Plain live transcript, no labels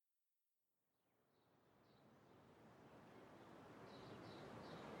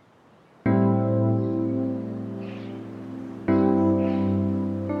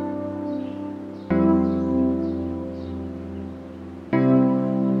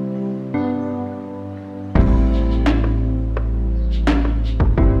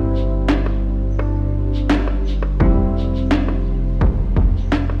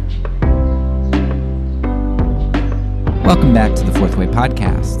Welcome back to the Fourth Way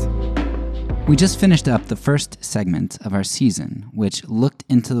Podcast. We just finished up the first segment of our season, which looked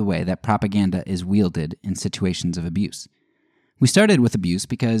into the way that propaganda is wielded in situations of abuse. We started with abuse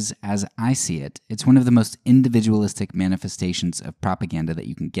because, as I see it, it's one of the most individualistic manifestations of propaganda that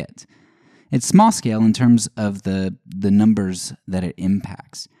you can get. It's small scale in terms of the numbers that it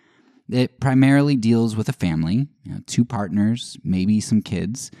impacts. It primarily deals with a family, two partners, maybe some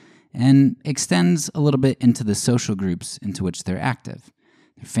kids, and extends a little bit into the social groups into which they're active.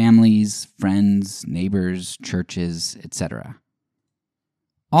 Their families, friends, neighbors, churches, etc.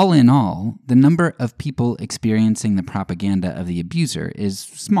 All in all, the number of people experiencing the propaganda of the abuser is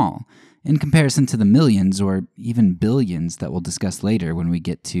small in comparison to the millions or even billions that we'll discuss later when we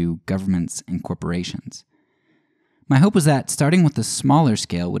get to governments and corporations. My hope was that starting with the smaller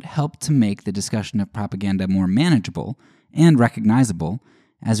scale would help to make the discussion of propaganda more manageable and recognizable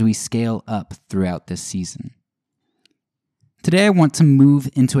as we scale up throughout this season. Today I want to move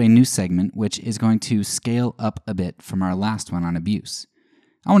into a new segment which is going to scale up a bit from our last one on abuse.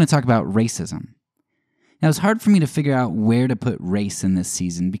 I want to talk about racism. Now, it's hard for me to figure out where to put race in this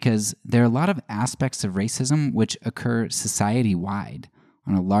season because there are a lot of aspects of racism which occur society-wide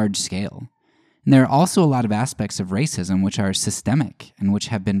on a large scale. And there are also a lot of aspects of racism which are systemic and which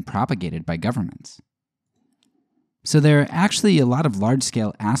have been propagated by governments. So there are actually a lot of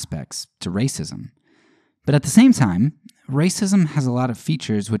large-scale aspects to racism. But at the same time, racism has a lot of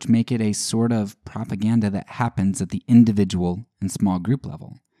features which make it a sort of propaganda that happens at the individual and small group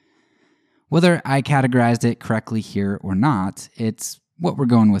level. Whether I categorized it correctly here or not, it's what we're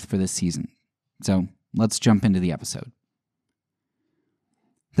going with for this season. So let's jump into the episode.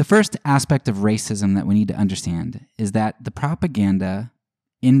 The first aspect of racism that we need to understand is that the propaganda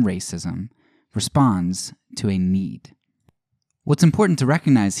in racism responds to a need. What's important to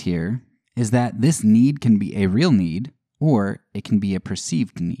recognize here is that this need can be a real need or it can be a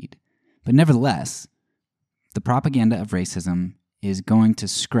perceived need. But nevertheless, the propaganda of racism is going to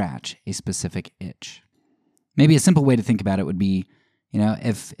scratch a specific itch. Maybe a simple way to think about it would be,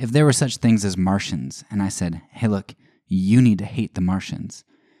 if there were such things as Martians and I said, hey, look, you need to hate the Martians.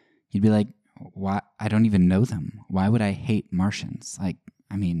 You'd be like, why? I don't even know them. Why would I hate Martians?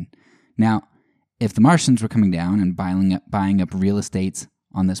 Now, if the Martians were coming down and buying up real estates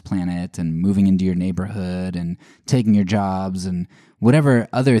on this planet and moving into your neighborhood and taking your jobs and whatever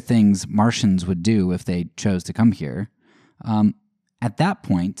other things Martians would do if they chose to come here, at that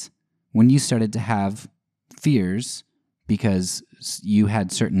point, when you started to have fears because you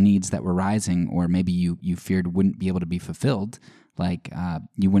had certain needs that were rising or maybe you feared wouldn't be able to be fulfilled, like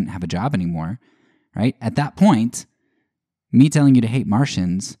you wouldn't have a job anymore, right? At that point, me telling you to hate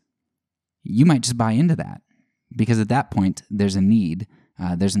Martians, you might just buy into that because at that point, there's a need,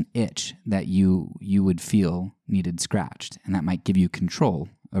 there's an itch that you would feel needed scratched, and that might give you control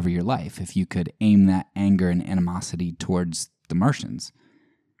over your life if you could aim that anger and animosity towards the Martians.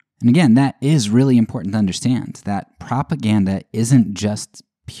 And again, that is really important to understand, that propaganda isn't just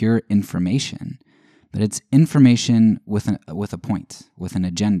pure information, but it's information with a point, with an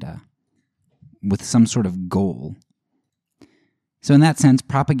agenda, with some sort of goal. So in that sense,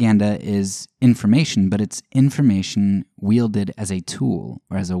 propaganda is information, but it's information wielded as a tool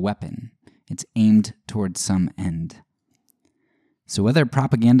or as a weapon. It's aimed towards some end. So whether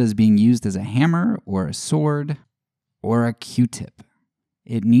propaganda is being used as a hammer or a sword or a Q-tip,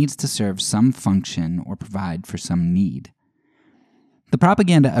 it needs to serve some function or provide for some need. The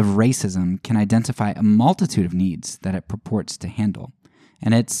propaganda of racism can identify a multitude of needs that it purports to handle,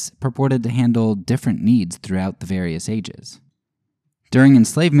 and it's purported to handle different needs throughout the various ages. During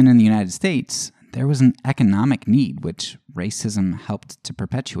enslavement in the United States, there was an economic need which racism helped to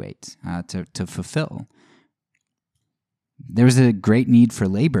perpetuate, to fulfill. There was a great need for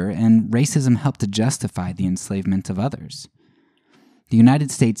labor, and racism helped to justify the enslavement of others. The United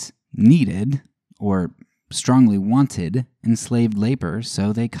States needed, or strongly wanted, enslaved labor,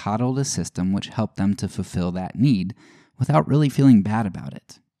 so they coddled a system which helped them to fulfill that need without really feeling bad about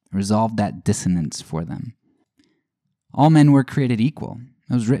it, resolved that dissonance for them. All men were created equal.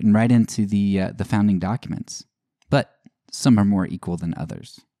 It was written right into the founding documents, but some are more equal than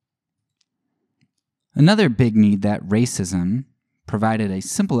others. Another big need that racism provided a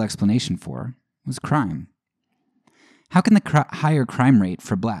simple explanation for was crime. How can the higher crime rate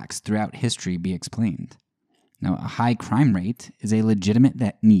for blacks throughout history be explained? Now, a high crime rate is a legitimate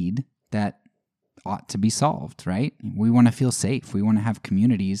need that ought to be solved, right? We want to feel safe. We want to have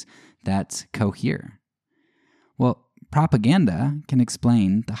communities that cohere. Well, propaganda can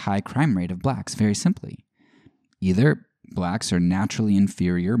explain the high crime rate of blacks very simply. Either blacks are naturally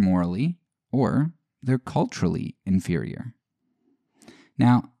inferior morally, or they're culturally inferior.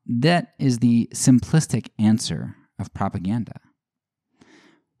 Now, that is the simplistic answer of propaganda.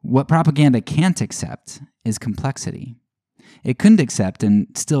 What propaganda can't accept is complexity. It couldn't accept, and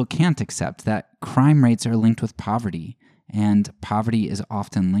still can't accept, that crime rates are linked with poverty, and poverty is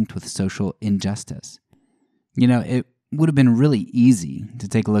often linked with social injustice. It would have been really easy to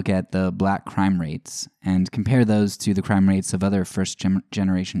take a look at the black crime rates and compare those to the crime rates of other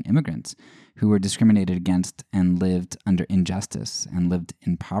first-generation immigrants who were discriminated against and lived under injustice and lived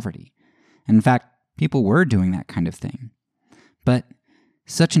in poverty. And in fact, people were doing that kind of thing. But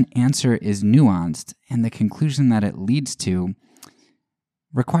such an answer is nuanced, and the conclusion that it leads to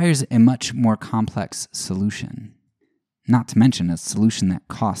requires a much more complex solution, not to mention a solution that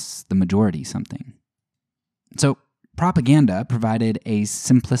costs the majority something. So, propaganda provided a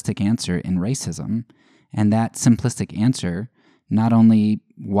simplistic answer in racism, and that simplistic answer not only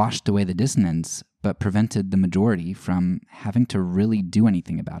washed away the dissonance, but prevented the majority from having to really do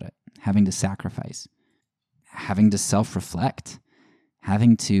anything about it, having to sacrifice, having to self-reflect,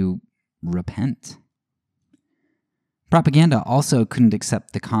 having to repent. Propaganda also couldn't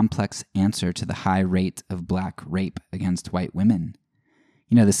accept the complex answer to the high rate of black rape against white women.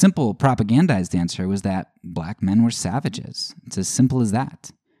 The simple propagandized answer was that black men were savages. It's as simple as that.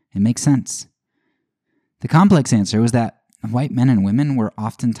 It makes sense. The complex answer was that white men and women were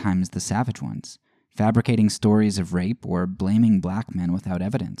oftentimes the savage ones, fabricating stories of rape or blaming black men without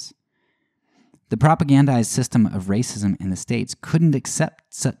evidence. The propagandized system of racism in the States couldn't accept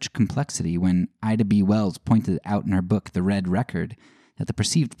such complexity when Ida B. Wells pointed out in her book, The Red Record, that the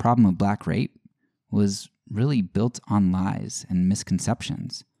perceived problem of black rape was really built on lies and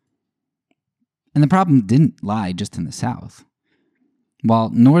misconceptions. And the problem didn't lie just in the South. While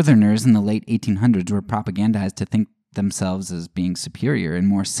Northerners in the late 1800s were propagandized to think themselves as being superior and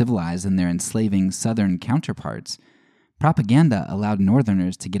more civilized than their enslaving Southern counterparts, propaganda allowed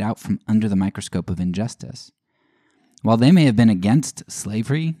Northerners to get out from under the microscope of injustice. While they may have been against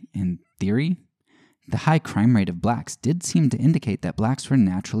slavery in theory, the high crime rate of blacks did seem to indicate that blacks were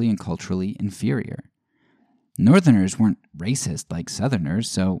naturally and culturally inferior. Northerners weren't racist like Southerners,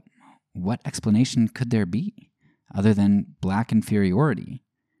 so what explanation could there be other than black inferiority?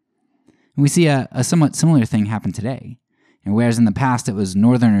 We see a somewhat similar thing happen today. And whereas in the past it was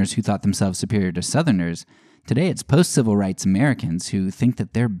Northerners who thought themselves superior to Southerners, today it's post-civil rights Americans who think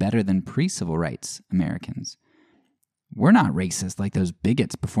that they're better than pre-civil rights Americans. We're not racist like those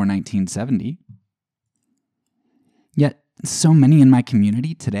bigots before 1970. Yet, so many in my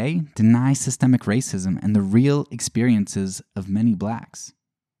community today deny systemic racism and the real experiences of many blacks.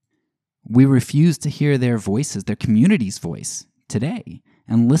 We refuse to hear their voices, their community's voice, today,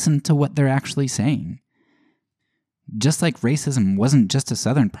 and listen to what they're actually saying. Just like racism wasn't just a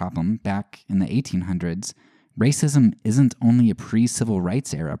Southern problem back in the 1800s, racism isn't only a pre-civil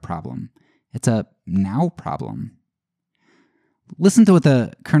rights era problem. It's a now problem. Listen to what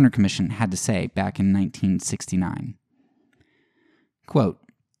the Kerner Commission had to say back in 1969. Quote,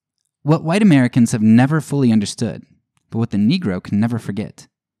 "What white Americans have never fully understood, but what the Negro can never forget,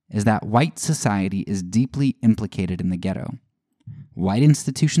 is that white society is deeply implicated in the ghetto. White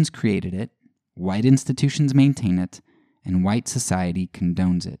institutions created it, white institutions maintain it, and white society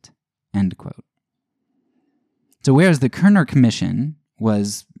condones it." End quote. So whereas the Kerner Commission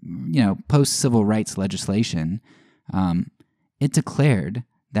was, post-civil rights legislation, it declared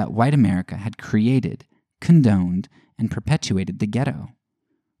that white America had created, condoned, and perpetuated the ghetto.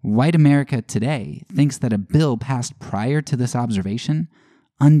 White America today thinks that a bill passed prior to this observation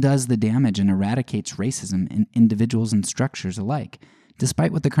undoes the damage and eradicates racism in individuals and structures alike,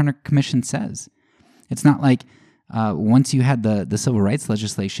 despite what the Kerner Commission says. It's not like once you had the civil rights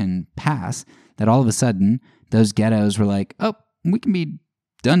legislation pass, that all of a sudden those ghettos were like, oh, we can be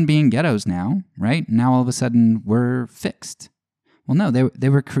done being ghettos now, right? Now all of a sudden we're fixed. Well, no, they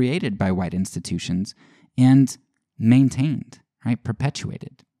were created by white institutions and maintained, right?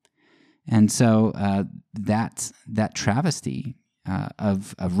 Perpetuated. And so that travesty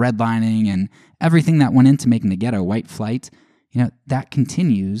of redlining and everything that went into making the ghetto white flight, that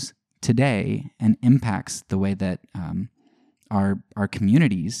continues today and impacts the way that our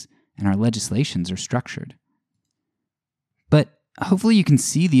communities and our legislations are structured. But hopefully you can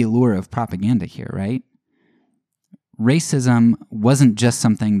see the allure of propaganda here, right? Racism wasn't just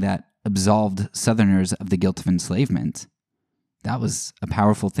something that absolved Southerners of the guilt of enslavement. That was a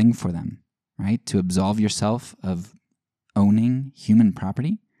powerful thing for them, right? To absolve yourself of owning human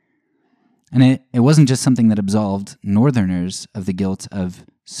property. And it wasn't just something that absolved Northerners of the guilt of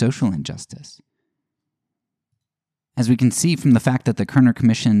social injustice. As we can see from the fact that the Kerner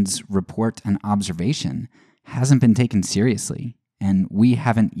Commission's report and observation hasn't been taken seriously and we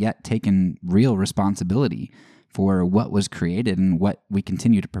haven't yet taken real responsibility for what was created and what we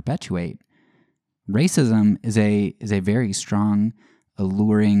continue to perpetuate. Racism is a very strong,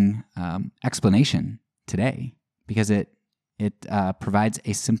 alluring explanation today because it provides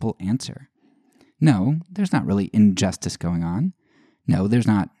a simple answer. No, there's not really injustice going on. No, there's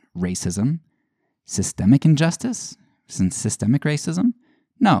not racism. Systemic injustice? Systemic racism?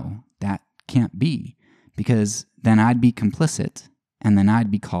 No, that can't be, because then I'd be complicit, and then I'd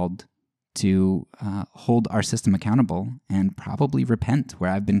be called to hold our system accountable and probably repent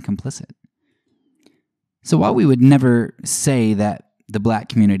where I've been complicit. So while we would never say that the black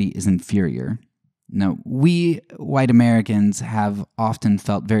community is inferior, no, we white Americans have often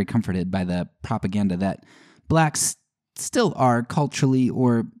felt very comforted by the propaganda that blacks still are culturally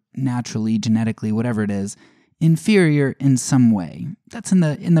or naturally, genetically, whatever it is, inferior in some way. That's in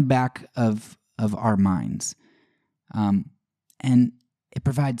the back of our minds. And it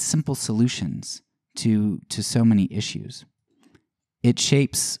provides simple solutions to so many issues. It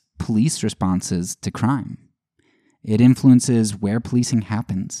shapes police responses to crime. It influences where policing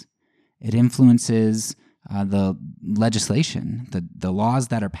happens. It influences the legislation, the laws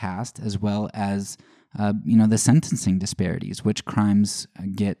that are passed, as well as the sentencing disparities, which crimes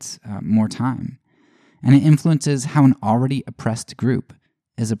get more time. And it influences how an already oppressed group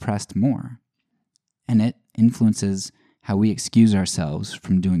is oppressed more. And it influences how we excuse ourselves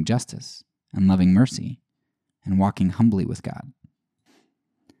from doing justice and loving mercy and walking humbly with God.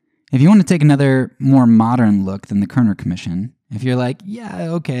 If you want to take another more modern look than the Kerner Commission, if you're like, yeah,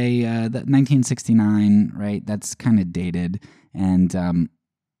 okay, that 1969, right, that's kind of dated, and,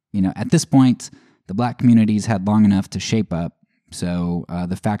 at this point, the black communities had long enough to shape up, so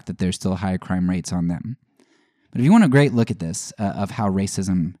the fact that there's still higher crime rates on them. But if you want a great look at this, of how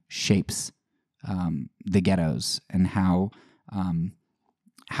racism shapes the ghettos and how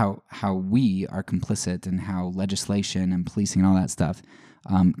we are complicit and how legislation and policing and all that stuff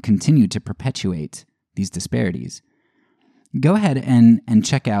continue to perpetuate these disparities, go ahead and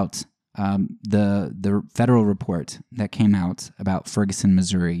check out the federal report that came out about Ferguson,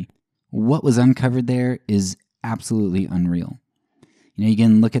 Missouri. What was uncovered there is absolutely unreal. You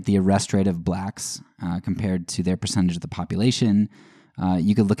can look at the arrest rate of blacks compared to their percentage of the population.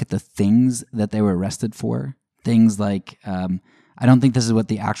 You could look at the things that they were arrested for. Things like, I don't think this is what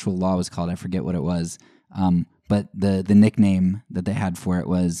the actual law was called. I forget what it was. But the nickname that they had for it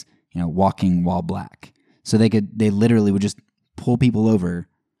was, walking while black. So they literally would just pull people over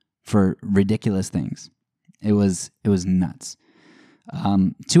for ridiculous things. It was nuts.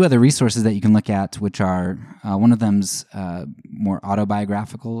 Two other resources that you can look at, which are, one of them's more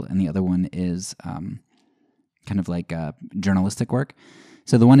autobiographical, and the other one is kind of like journalistic work.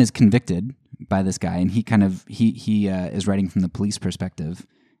 So the one is Convicted by this guy, and he is writing from the police perspective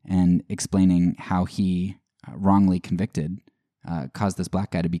and explaining how he wrongly convicted, caused this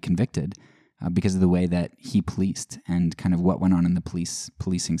black guy to be convicted because of the way that he policed and kind of what went on in the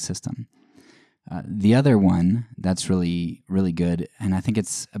policing system. The other one that's really, really good, and I think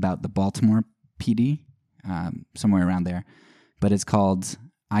it's about the Baltimore PD, somewhere around there, but it's called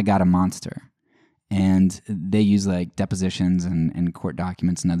I Got a Monster. And they use like depositions and court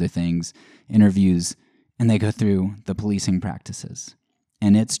documents and other things, interviews, and they go through the policing practices.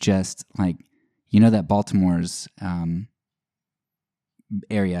 And it's just like, that Baltimore's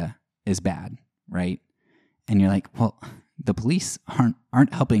area is bad, right? And you're like, well, the police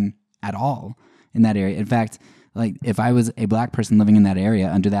aren't helping at all in that area. In fact, like if I was a black person living in that area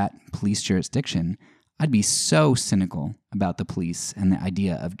under that police jurisdiction, I'd be so cynical about the police and the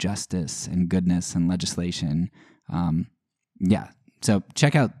idea of justice and goodness and legislation. So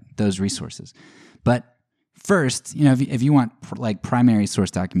check out those resources. But first, if you want like primary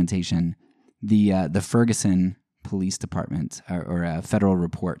source documentation, the Ferguson Police Department or a federal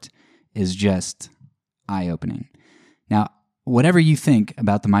report is just eye-opening. Now, whatever you think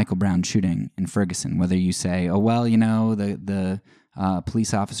about the Michael Brown shooting in Ferguson, whether you say, oh well, the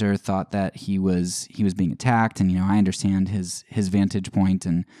police officer thought that he was being attacked, and I understand his vantage point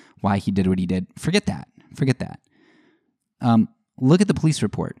and why he did what he did. Forget that. Look at the police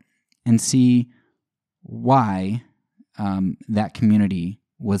report and see why that community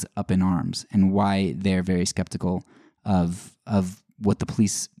was up in arms and why they're very skeptical of what the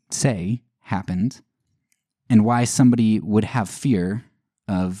police say happened, and why somebody would have fear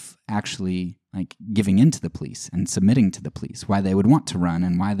of actually like giving in to the police and submitting to the police, why they would want to run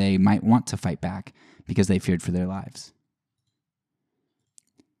and why they might want to fight back because they feared for their lives.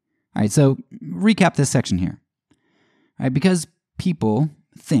 All right, so recap this section here. All right, because people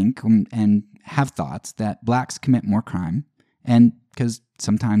think and have thoughts that blacks commit more crime And because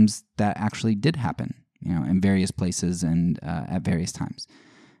sometimes that actually did happen, in various places and at various times.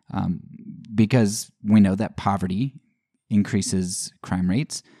 Because we know that poverty increases crime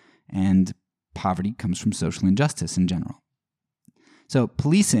rates, and poverty comes from social injustice in general. So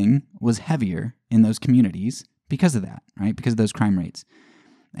policing was heavier in those communities because of that, right? Because of those crime rates,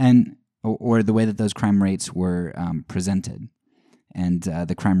 and or the way that those crime rates were presented, and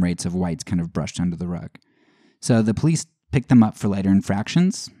the crime rates of whites kind of brushed under the rug. So the police picked them up for lighter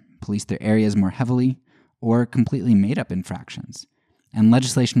infractions, policed their areas more heavily, or completely made up infractions. And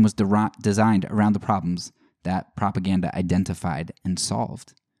legislation was designed around the problems that propaganda identified and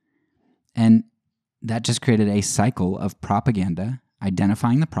solved. And that just created a cycle of propaganda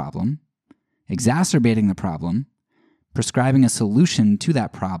identifying the problem, exacerbating the problem, prescribing a solution to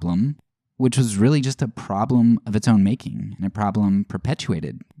that problem, which was really just a problem of its own making, and a problem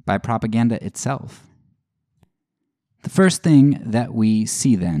perpetuated by propaganda itself. The first thing that we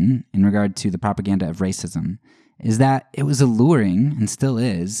see then, in regard to the propaganda of racism, is that it was alluring, and still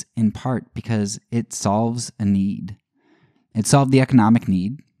is, in part because it solves a need. It solved the economic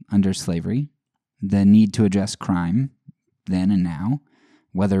need under slavery, the need to address crime, then and now,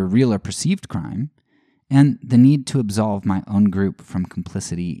 whether real or perceived crime, and the need to absolve my own group from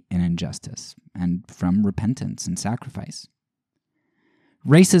complicity in injustice, and from repentance and sacrifice.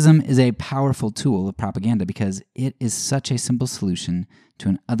 Racism is a powerful tool of propaganda because it is such a simple solution to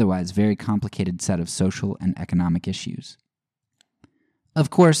an otherwise very complicated set of social and economic issues. Of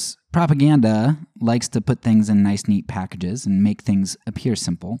course, propaganda likes to put things in nice, neat packages and make things appear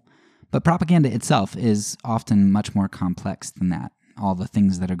simple, but propaganda itself is often much more complex than that, all the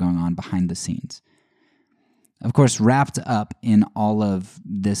things that are going on behind the scenes. Of course, wrapped up in all of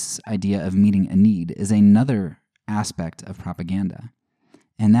this idea of meeting a need is another aspect of propaganda.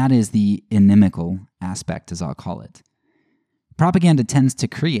 And that is the inimical aspect, as I'll call it. Propaganda tends to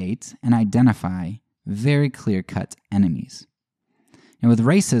create and identify very clear-cut enemies. And with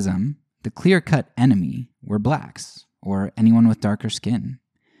racism, the clear-cut enemy were blacks, or anyone with darker skin.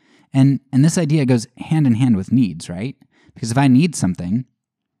 And this idea goes hand in hand with needs, right? Because if I need something,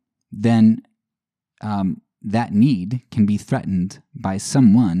 then that need can be threatened by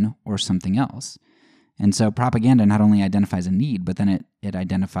someone or something else. And so propaganda not only identifies a need, but then it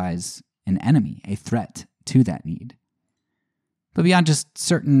identifies an enemy, a threat to that need. But beyond just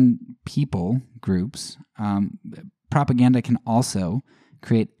certain people groups, propaganda can also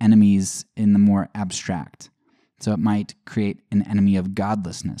create enemies in the more abstract. So it might create an enemy of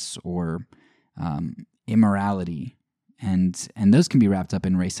godlessness or immorality, and those can be wrapped up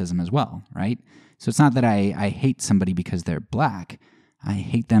in racism as well, right? So it's not that I hate somebody because they're black. I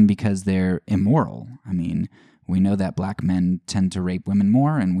hate them because they're immoral. I mean, we know that black men tend to rape women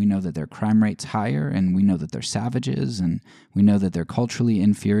more, and we know that their crime rate's higher, and we know that they're savages, and we know that they're culturally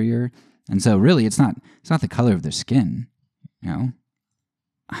inferior. And so really, it's not the color of their skin, I'm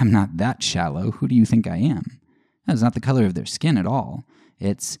not that shallow. Who do you think I am? No, it's not the color of their skin at all.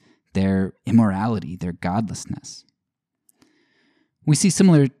 It's their immorality, their godlessness. We see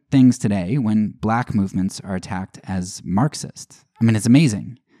similar things today when black movements are attacked as Marxist. I mean, it's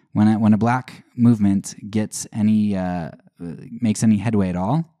amazing. When a black movement gets makes any headway at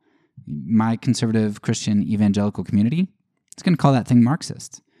all, my conservative Christian evangelical community is going to call that thing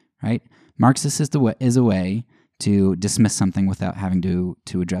Marxist, right? Marxist is a way to dismiss something without having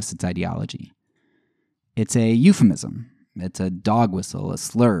to address its ideology. It's a euphemism. It's a dog whistle, a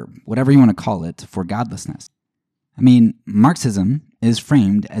slur, whatever you want to call it, for godlessness. I mean, Marxism is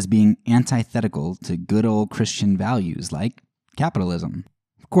framed as being antithetical to good old Christian values like capitalism.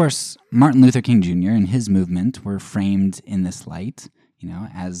 Of course, Martin Luther King Jr. and his movement were framed in this light,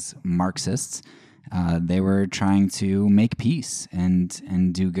 as Marxists. They were trying to make peace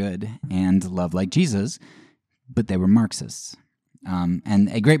and do good and love like Jesus, but they were Marxists. And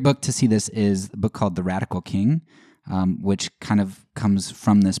a great book to see this is a book called The Radical King, which kind of comes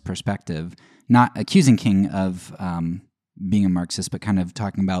from this perspective, not accusing King of being a Marxist, but kind of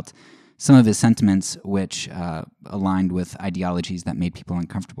talking about some of his sentiments which aligned with ideologies that made people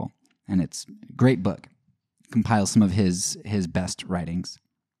uncomfortable. And it's a great book. It compiles some of his best writings.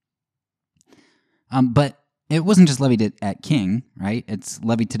 But it wasn't just levied at King, right? It's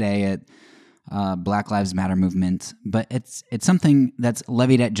levied today at Black Lives Matter movement, but it's something that's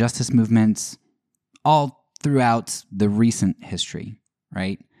levied at justice movements all throughout the recent history,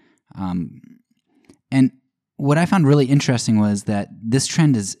 right? And what I found really interesting was that this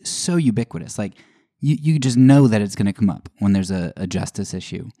trend is so ubiquitous. Like, you just know that it's going to come up when there's a justice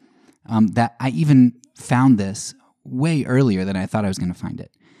issue. That I even found this way earlier than I thought I was going to find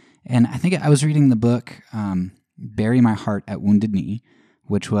it. And I think I was reading the book, Bury My Heart at Wounded Knee,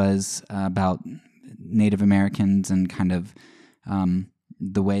 which was about Native Americans and kind of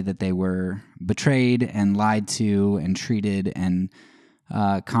the way that they were betrayed and lied to and treated and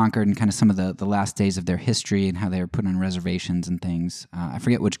conquered, and kind of some of the last days of their history and how they were put on reservations and things. I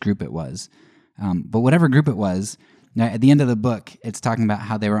forget which group it was. But whatever group it was, at the end of the book, it's talking about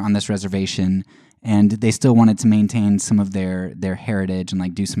how they were on this reservation and they still wanted to maintain some of their heritage and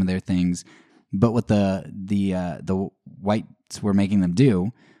like do some of their things. But what the whites were making them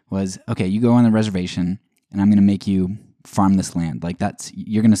do was, okay, you go on the reservation and I'm going to make you farm this land. Like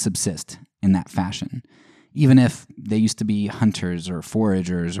you're going to subsist in that fashion. Even if they used to be hunters or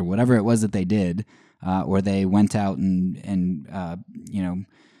foragers or whatever it was that they did, or they went out and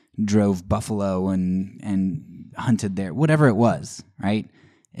drove buffalo and hunted there, whatever it was, right?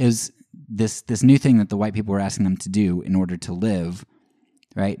 It was this new thing that the white people were asking them to do in order to live,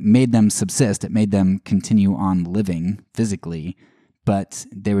 right? Made them subsist. It made them continue on living physically, but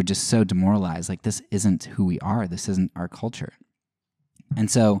they were just so demoralized. Like, this isn't who we are. This isn't our culture.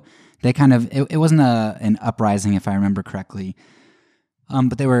 And so they kind of, it wasn't an uprising, if I remember correctly,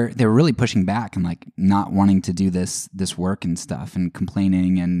 but they were really pushing back and like not wanting to do this work and stuff and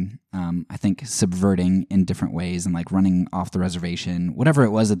complaining and I think subverting in different ways and like running off the reservation, whatever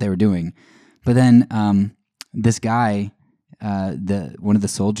it was that they were doing. But then this guy, one of the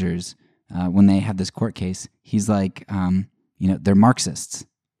soldiers, when they had this court case, he's like, they're Marxists.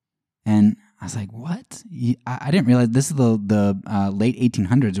 And I was like, what? I didn't realize this is the late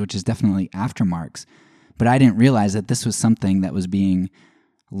 1800s, which is definitely after Marx. But I didn't realize that this was something that was being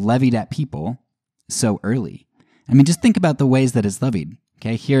levied at people so early. I mean, just think about the ways that it's levied.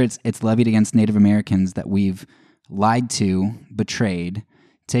 Okay, here it's levied against Native Americans that we've lied to, betrayed,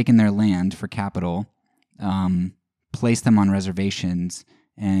 taken their land for capital, placed them on reservations,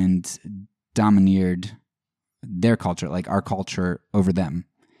 and domineered their culture, like our culture, over them.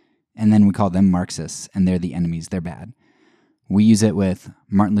 And then we call them Marxists, and they're the enemies. They're bad. We use it with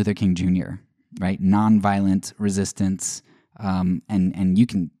Martin Luther King Jr., right? Nonviolent resistance, and you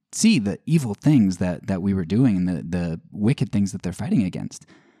can see the evil things that we were doing and the wicked things that they're fighting against.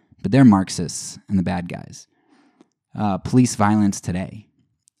 But they're Marxists and the bad guys. Police violence today.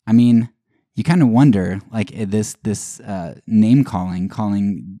 I mean, you kind of wonder, like, this name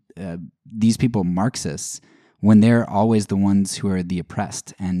calling these people Marxists when they're always the ones who are the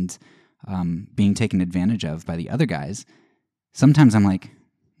oppressed and being taken advantage of by the other guys. Sometimes I'm like,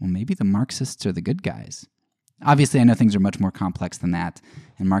 well, maybe the Marxists are the good guys. Obviously, I know things are much more complex than that,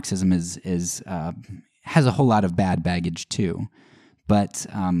 and Marxism has a whole lot of bad baggage too. But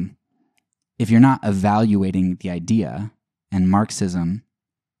if you're not evaluating the idea, and Marxism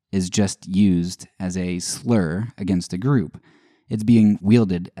is just used as a slur against a group, it's being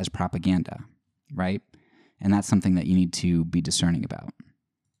wielded as propaganda, right? And that's something that you need to be discerning about.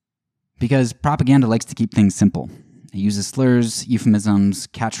 Because propaganda likes to keep things simple. It uses slurs, euphemisms,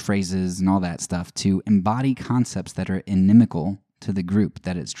 catchphrases, and all that stuff to embody concepts that are inimical to the group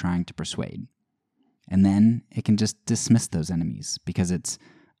that it's trying to persuade. And then it can just dismiss those enemies because it's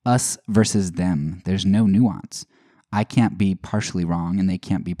us versus them. There's no nuance. I can't be partially wrong and they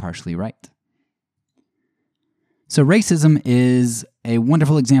can't be partially right. So racism is a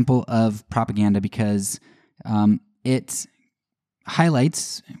wonderful example of propaganda because it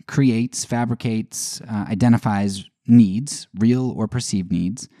highlights, creates, fabricates, identifies needs, real or perceived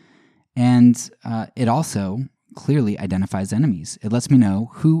needs, and it also clearly identifies enemies. It lets me know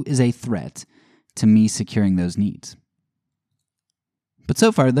who is a threat to me securing those needs. But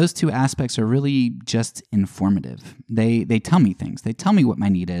so far, those two aspects are really just informative. They tell me things. They tell me what my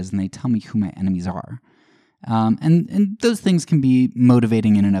need is, and they tell me who my enemies are. And those things can be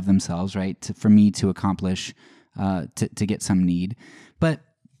motivating in and of themselves, right? For me to accomplish, to get some need. But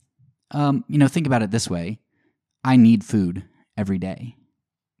think about it this way. I need food every day,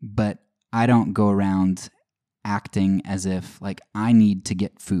 but I don't go around acting as if like I need to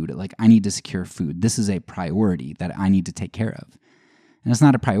get food, like I need to secure food. This is a priority that I need to take care of. And it's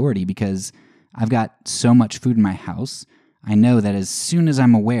not a priority because I've got so much food in my house. I know that as soon as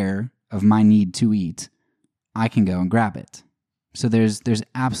I'm aware of my need to eat, I can go and grab it. So there's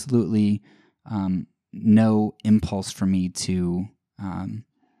absolutely no impulse for me to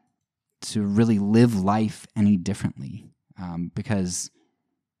really live life any differently because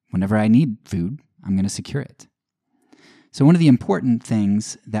whenever I need food, I'm going to secure it. So one of the important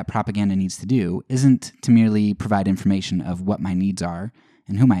things that propaganda needs to do isn't to merely provide information of what my needs are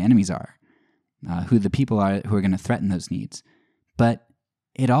and who my enemies are, who the people are who are going to threaten those needs, but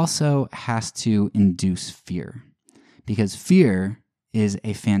it also has to induce fear because fear is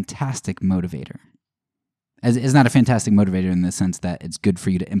a fantastic motivator. It's not a fantastic motivator in the sense that it's good for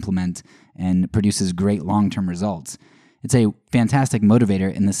you to implement and produces great long-term results. It's a fantastic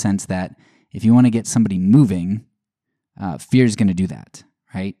motivator in the sense that if you want to get somebody moving, fear is going to do that,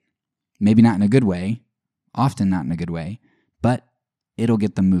 right? Maybe not in a good way, often not in a good way, but it'll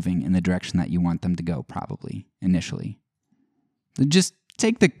get them moving in the direction that you want them to go, probably, initially. Just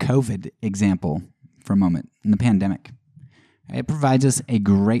take the COVID example for a moment, in the pandemic. It provides us a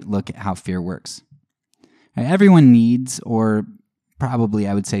great look at how fear works. Everyone needs, or probably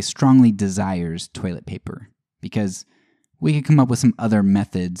I would say strongly desires, toilet paper, because we could come up with some other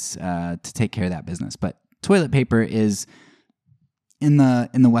methods to take care of that business. But toilet paper is, in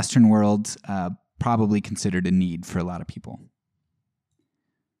the Western world, probably considered a need for a lot of people.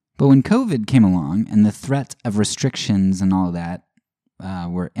 But when COVID came along and the threat of restrictions and all of that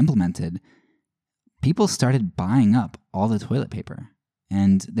were implemented, people started buying up all the toilet paper,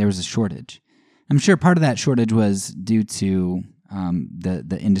 and there was a shortage. I'm sure part of that shortage was due to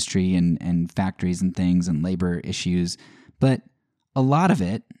the industry and factories and things and labor issues, but a lot of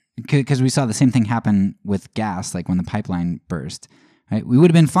it, because we saw the same thing happen with gas, like when the pipeline burst, right? We would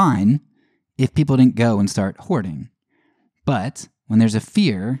have been fine if people didn't go and start hoarding. But when there's a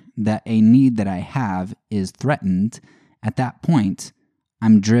fear that a need that I have is threatened, at that point,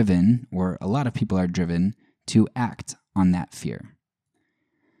 I'm driven, or a lot of people are driven, to act on that fear.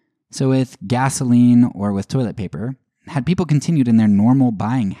 So with gasoline or with toilet paper, had people continued in their normal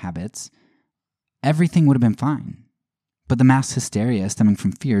buying habits, everything would have been fine. But the mass hysteria stemming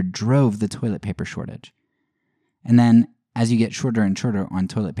from fear drove the toilet paper shortage. And then as you get shorter and shorter on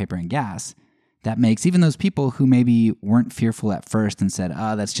toilet paper and gas, that makes even those people who maybe weren't fearful at first and said,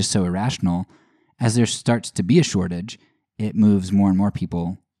 that's just so irrational, as there starts to be a shortage, it moves more and more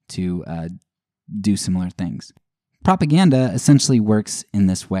people to do similar things. Propaganda essentially works in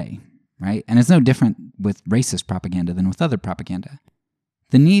this way, right? And it's no different with racist propaganda than with other propaganda.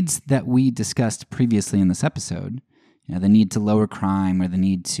 The needs that we discussed previously in this episode, the need to lower crime or the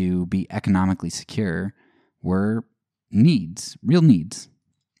need to be economically secure, were needs, real needs.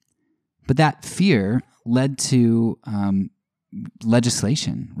 But that fear led to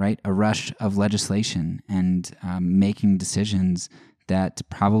legislation, right? A rush of legislation and making decisions that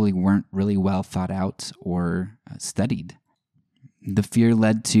probably weren't really well thought out or studied. The fear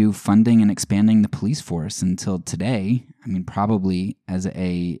led to funding and expanding the police force until today. I mean, probably as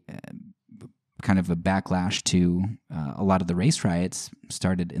a kind of a backlash to a lot of the race riots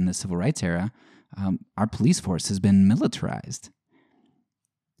started in the civil rights era, our police force has been militarized.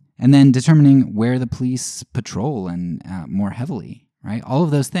 And then determining where the police patrol and more heavily, right? All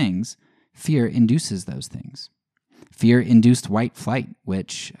of those things, fear induces those things. Fear induced white flight,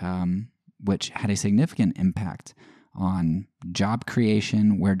 which had a significant impact on job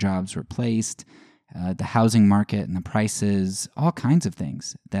creation, where jobs were placed, the housing market and the prices, all kinds of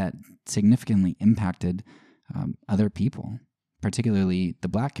things that significantly impacted other people, particularly the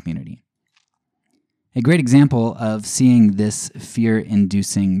Black community. A great example of seeing this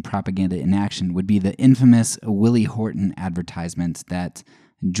fear-inducing propaganda in action would be the infamous Willie Horton advertisement that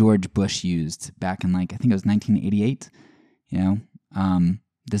George Bush used back in, I think it was 1988.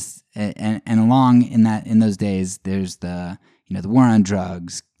 Along in those days, there's the war on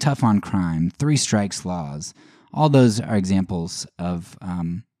drugs, tough on crime, 3 strikes laws. All those are examples of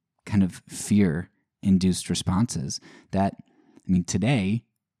kind of fear-induced responses that, today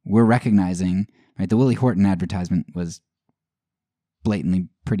we're recognizing. Right, the Willie Horton advertisement was blatantly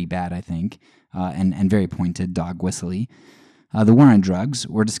pretty bad, I think, and very pointed, dog whistly. The war on drugs,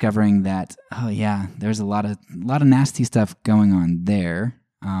 we're discovering that, there's a lot of nasty stuff going on there,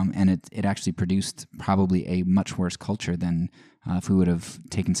 and it actually produced probably a much worse culture than if we would have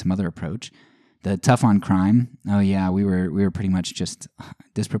taken some other approach. The tough on crime, we were pretty much just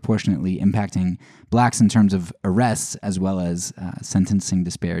disproportionately impacting blacks in terms of arrests as well as sentencing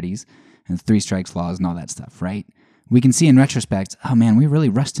disparities and 3 strikes laws and all that stuff, right? We can see in retrospect, we really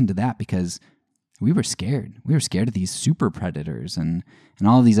rushed into that because we were scared. We were scared of these super predators and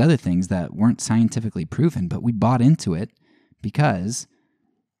all of these other things that weren't scientifically proven, but we bought into it because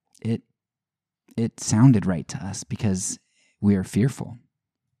it sounded right to us because we are fearful.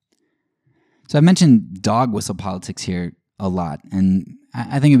 So I mentioned dog whistle politics here a lot, and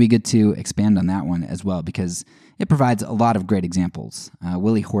I think it'd be good to expand on that one as well because it provides a lot of great examples.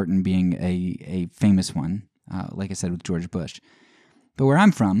 Willie Horton being a famous one, like I said, with George Bush. But where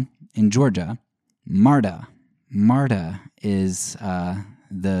I'm from, in Georgia, MARTA is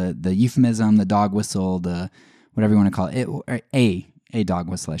the euphemism, the dog whistle, the whatever you want to call it, or a dog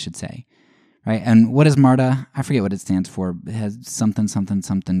whistle, I should say. Right? And what is MARTA? I forget what it stands for. It has something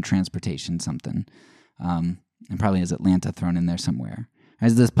transportation something. and probably has Atlanta thrown in there somewhere.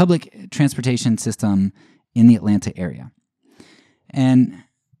 As this public transportation system in the Atlanta area. And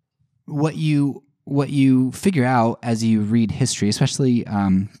what you figure out as you read history, especially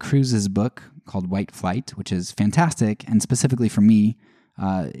Cruz's book called White Flight, which is fantastic, and specifically for me,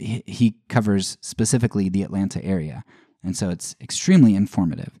 he covers specifically the Atlanta area. And so it's extremely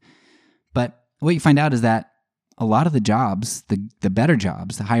informative. But what you find out is that a lot of the jobs, the better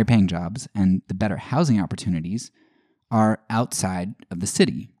jobs, the higher paying jobs, and the better housing opportunities are outside of the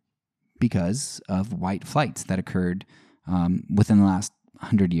city because of white flights that occurred within the last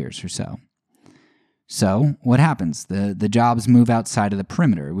 100 years or so. So what happens? The jobs move outside of the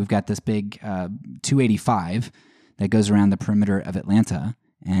perimeter. We've got this big 285 that goes around the perimeter of Atlanta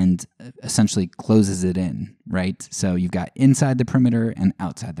and essentially closes it in, right? So you've got inside the perimeter and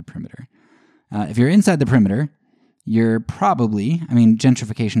outside the perimeter. If you're inside the perimeter, you're probably,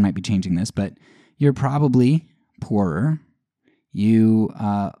 gentrification might be changing this, but you're probably poorer. You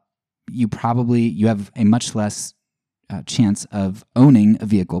have a much less chance of owning a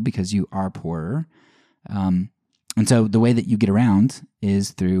vehicle because you are poorer. And so the way that you get around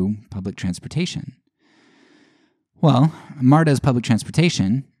is through public transportation. Well, MARTA is public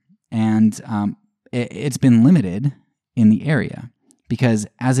transportation, and it's been limited in the area because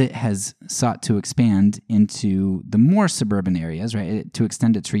as it has sought to expand into the more suburban areas, right, to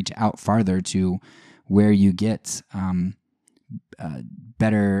extend its reach out farther to where you get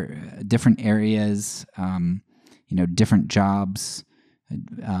different areas, different jobs,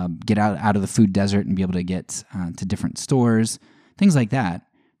 get out of the food desert and be able to get to different stores, things like that,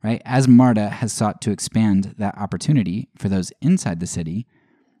 right? As MARTA has sought to expand that opportunity for those inside the city,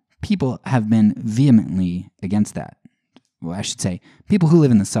 people have been vehemently against that. Well, I should say, people who live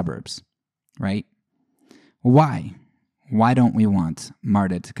in the suburbs, right? Why? Why don't we want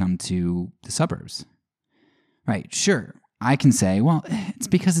MARTA to come to the suburbs? Right, sure. I can say, well, it's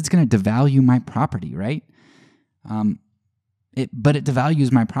because it's going to devalue my property, right? But it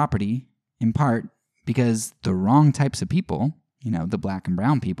devalues my property in part because the wrong types of people, the black and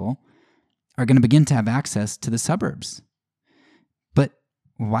brown people, are going to begin to have access to the suburbs. But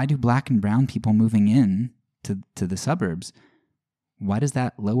why do black and brown people moving in to the suburbs, why does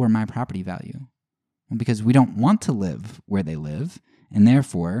that lower my property value? Well, because we don't want to live where they live, and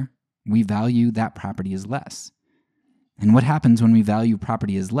therefore we value that property as less. And what happens when we value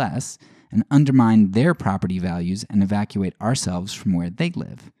property as less and undermine their property values and evacuate ourselves from where they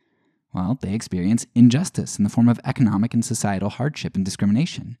live? Well, they experience injustice in the form of economic and societal hardship and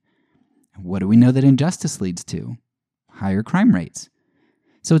discrimination. What do we know that injustice leads to? Higher crime rates.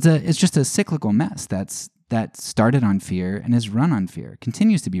 So it's just a cyclical mess that started on fear and is run on fear,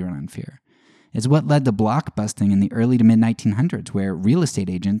 continues to be run on fear. It's what led to block busting in the early to mid-1900s, where real estate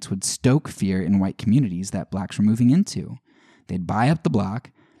agents would stoke fear in white communities that blacks were moving into. They'd buy up the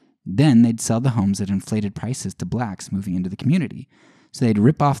block, then they'd sell the homes at inflated prices to blacks moving into the community. So they'd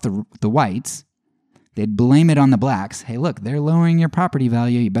rip off the whites, they'd blame it on the blacks. Hey, look, they're lowering your property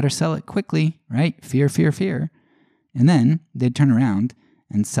value, you better sell it quickly, right? Fear, fear, fear. And then they'd turn around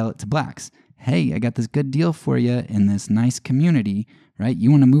and sell it to blacks. Hey, I got this good deal for you in this nice community, right? You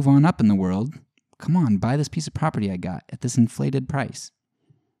want to move on up in the world? Come on, buy this piece of property I got at this inflated price.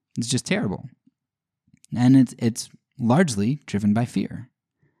 It's just terrible. And it's largely driven by fear.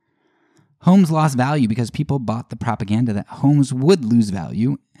 Homes lost value because people bought the propaganda that homes would lose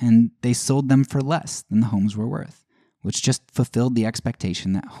value, and they sold them for less than the homes were worth, which just fulfilled the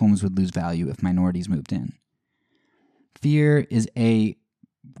expectation that homes would lose value if minorities moved in. Fear is a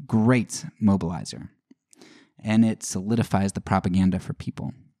great mobilizer, and it solidifies the propaganda for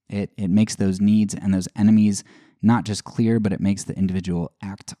people. It makes those needs and those enemies not just clear, but it makes the individual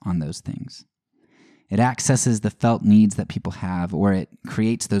act on those things. It accesses the felt needs that people have, or it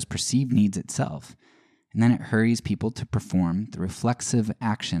creates those perceived needs itself, and then it hurries people to perform the reflexive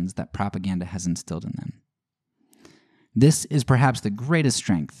actions that propaganda has instilled in them. This is perhaps the greatest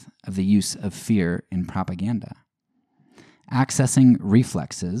strength of the use of fear in propaganda. Accessing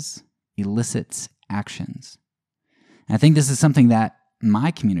reflexes elicits actions. And I think this is something that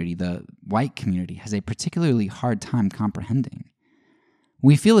my community, the white community, has a particularly hard time comprehending.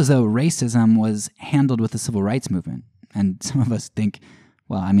 We feel as though racism was handled with the civil rights movement, and some of us think,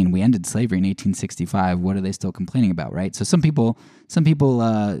 well, we ended slavery in 1865. What are they still complaining about, right? So some people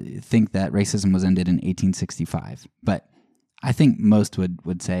think that racism was ended in 1865, but I think most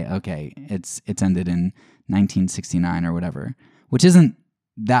would say, okay, it's ended in 1969 or whatever, which isn't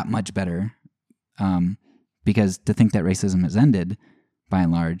that much better, because to think that racism has ended, by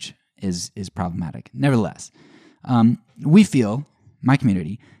and large, is problematic. Nevertheless, we feel, my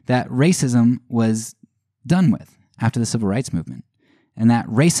community, that racism was done with after the civil rights movement, and that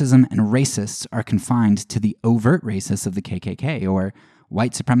racism and racists are confined to the overt racists of the KKK or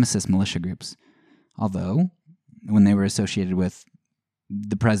white supremacist militia groups. Although, when they were associated with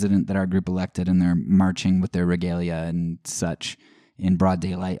the president that our group elected and they're marching with their regalia and such in broad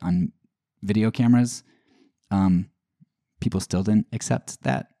daylight on video cameras, people still didn't accept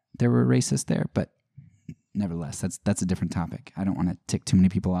that there were racists there. But nevertheless, that's a different topic. I don't want to tick too many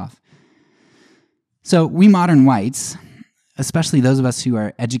people off. So we modern whites, especially those of us who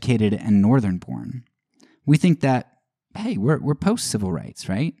are educated and northern born, we think that, hey, we're post-civil rights,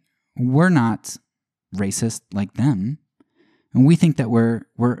 right? We're not racist like them. And we think that we're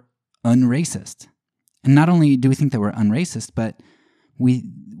unracist. And not only do we think that we're unracist, but we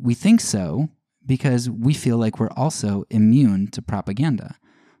think so because we feel like we're also immune to propaganda.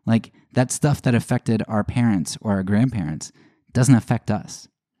 Like that stuff that affected our parents or our grandparents doesn't affect us.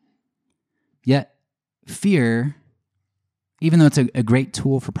 Yet fear, even though it's a great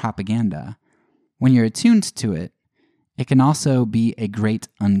tool for propaganda, when you're attuned to it, it can also be a great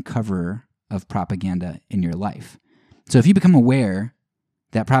uncoverer of propaganda in your life. So if you become aware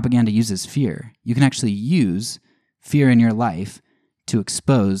that propaganda uses fear, you can actually use fear in your life to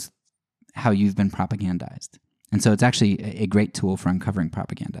expose how you've been propagandized. And so it's actually a great tool for uncovering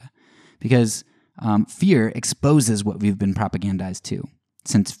propaganda because fear exposes what we've been propagandized to,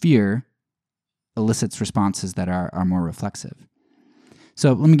 since fear elicits responses that are more reflexive.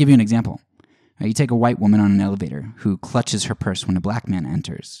 So let me give you an example. You take a white woman on an elevator who clutches her purse when a black man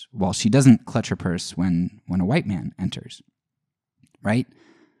enters, while she doesn't clutch her purse when a white man enters, right?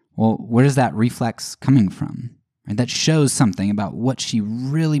 Well, where is that reflex coming from? Right? That shows something about what she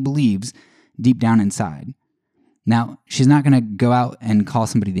really believes deep down inside. Now, she's not going to go out and call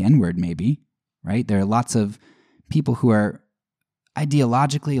somebody the N-word, maybe, right? There are lots of people who are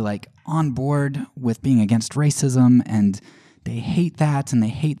ideologically like on board with being against racism, and they hate that, and they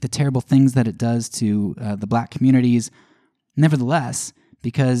hate the terrible things that it does to the black communities. Nevertheless,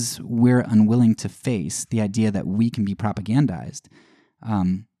 because we're unwilling to face the idea that we can be propagandized,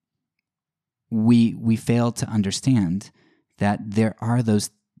 we fail to understand that there are those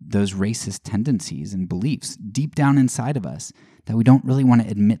racist tendencies and beliefs deep down inside of us that we don't really want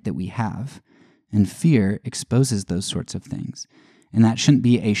to admit that we have. And fear exposes those sorts of things. And that shouldn't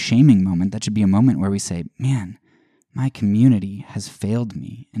be a shaming moment. That should be a moment where we say, man, my community has failed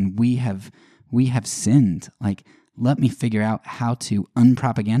me and we have sinned. Like, let me figure out how to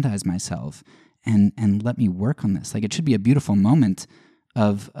unpropagandize myself and let me work on this. Like, it should be a beautiful moment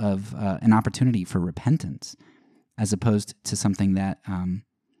of an opportunity for repentance, as opposed to something that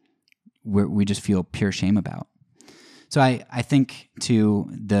we just feel pure shame about. So I think to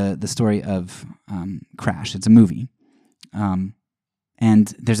the story of Crash. It's a movie, and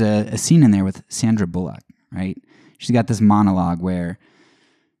there's a scene in there with Sandra Bullock, right? She's got this monologue where,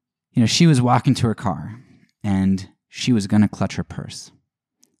 she was walking to her car and she was going to clutch her purse.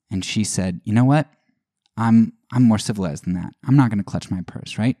 And she said, you know what? I'm more civilized than that. I'm not going to clutch my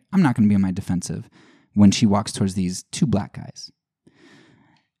purse, right? I'm not going to be on my defensive when she walks towards these two black guys.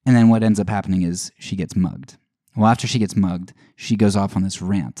 And then what ends up happening is she gets mugged. Well, after she gets mugged, she goes off on this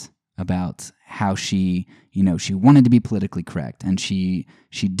rant about how she wanted to be politically correct, and she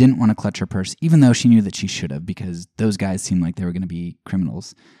didn't want to clutch her purse, even though she knew that she should have, because those guys seemed like they were going to be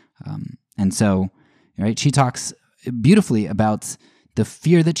criminals. And so, right, she talks beautifully about the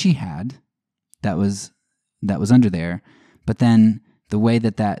fear that she had that was under there, but then the way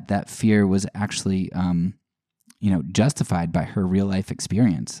that fear was actually justified by her real life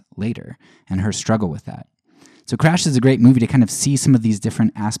experience later and her struggle with that. So Crash is a great movie to kind of see some of these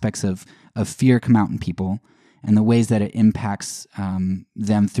different aspects of fear come out in people and the ways that it impacts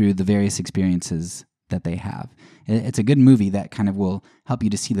them through the various experiences that they have. It's a good movie that kind of will help you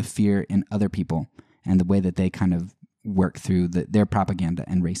to see the fear in other people and the way that they kind of work through their propaganda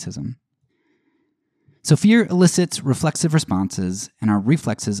and racism. So fear elicits reflexive responses, and our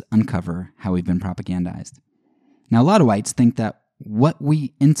reflexes uncover how we've been propagandized. Now, a lot of whites think that what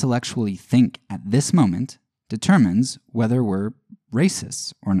we intellectually think at this moment determines whether we're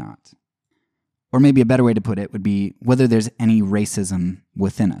racists or not. Or maybe a better way to put it would be whether there's any racism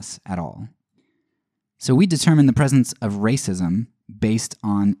within us at all. So we determine the presence of racism based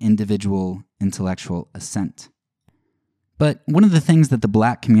on individual intellectual assent. But one of the things that the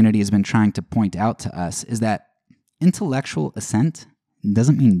black community has been trying to point out to us is that intellectual assent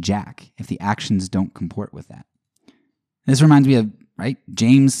doesn't mean jack if the actions don't comport with that. This reminds me of, right,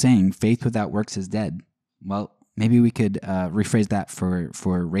 James saying faith without works is dead. Well, maybe we could rephrase that for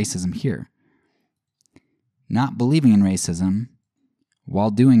racism here. Not believing in racism while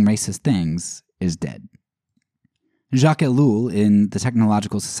doing racist things is dead. Jacques Ellul, in The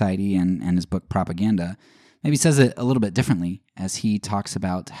Technological Society and his book Propaganda, maybe says it a little bit differently as he talks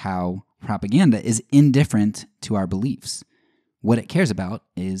about how propaganda is indifferent to our beliefs. What it cares about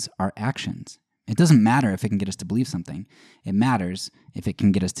is our actions. It doesn't matter if it can get us to believe something. It matters if it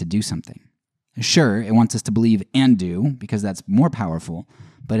can get us to do something. Sure, it wants us to believe and do because that's more powerful,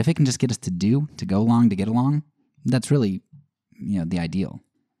 but if it can just get us to do, to go along, to get along, that's really, the ideal.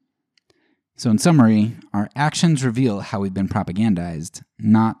 So in summary, our actions reveal how we've been propagandized,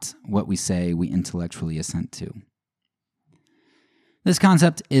 not what we say we intellectually assent to. This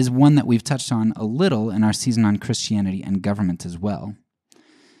concept is one that we've touched on a little in our season on Christianity and government as well.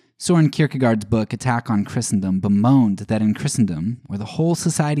 Soren Kierkegaard's book, Attack on Christendom, bemoaned that in Christendom, where the whole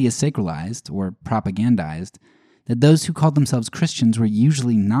society is sacralized or propagandized, that those who called themselves Christians were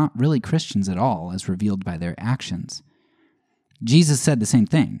usually not really Christians at all, as revealed by their actions. Jesus said the same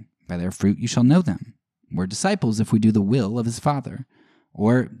thing. By their fruit you shall know them. We're disciples if we do the will of his Father.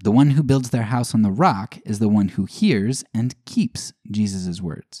 Or the one who builds their house on the rock is the one who hears and keeps Jesus'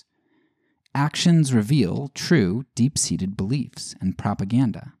 words. Actions reveal true, deep-seated beliefs and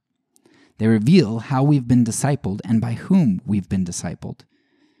propaganda. They reveal how we've been discipled and by whom we've been discipled.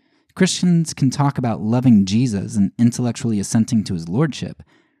 Christians can talk about loving Jesus and intellectually assenting to his lordship,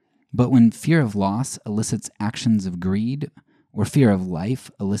 but when fear of loss elicits actions of greed, or fear of life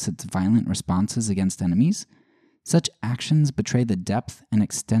elicits violent responses against enemies, such actions betray the depth and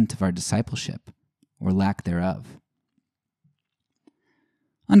extent of our discipleship, or lack thereof.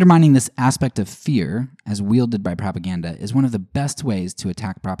 Undermining this aspect of fear, as wielded by propaganda, is one of the best ways to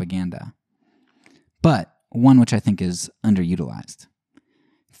attack propaganda, but one which I think is underutilized.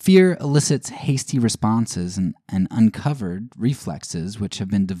 Fear elicits hasty responses and uncovered reflexes which have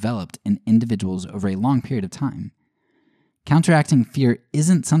been developed in individuals over a long period of time. Counteracting fear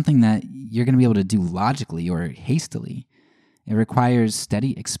isn't something that you're going to be able to do logically or hastily. It requires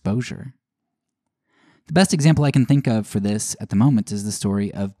steady exposure. The best example I can think of for this at the moment is the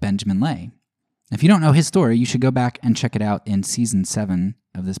story of Benjamin Lay. If you don't know his story, you should go back and check it out in Season 7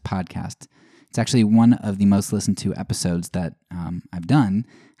 of this podcast. It's actually one of the most listened to episodes that I've done,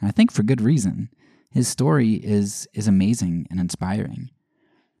 and I think for good reason. His story is amazing and inspiring.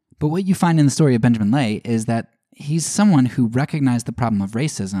 But what you find in the story of Benjamin Lay is that he's someone who recognized the problem of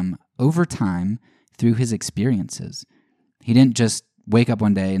racism over time through his experiences. He didn't just wake up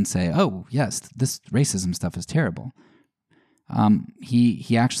one day and say, oh, yes, this racism stuff is terrible.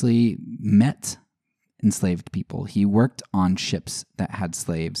 He actually met enslaved people. He worked on ships that had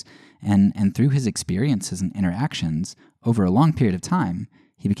slaves, and through his experiences and interactions over a long period of time,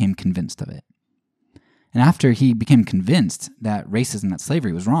 he became convinced of it. And after he became convinced that racism, that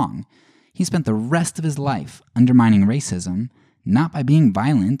slavery was wrong, he spent the rest of his life undermining racism, not by being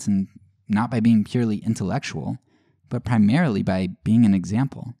violent and not by being purely intellectual, but primarily by being an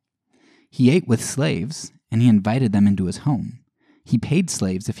example. He ate with slaves, and he invited them into his home. He paid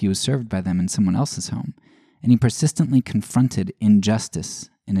slaves if he was served by them in someone else's home, and he persistently confronted injustice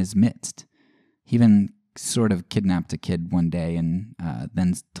in his midst. He even sort of kidnapped a kid one day and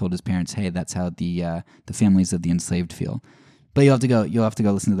then told his parents, hey, that's how the families of the enslaved feel. But you'll have to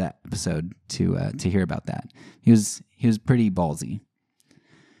go listen to that episode to hear about that. He was pretty ballsy.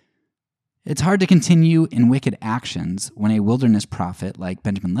 It's hard to continue in wicked actions when a wilderness prophet like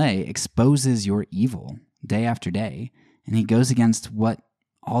Benjamin Lay exposes your evil day after day, and he goes against what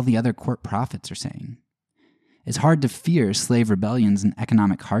all the other court prophets are saying. It's hard to fear slave rebellions and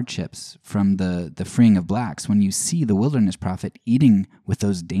economic hardships from the freeing of blacks when you see the wilderness prophet eating with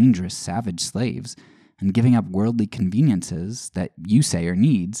those dangerous, savage slaves and giving up worldly conveniences that you say are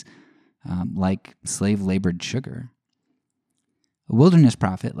needs, like slave-labored sugar. A wilderness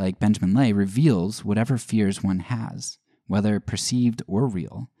prophet like Benjamin Lay reveals whatever fears one has, whether perceived or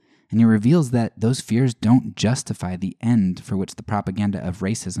real, and he reveals that those fears don't justify the end for which the propaganda of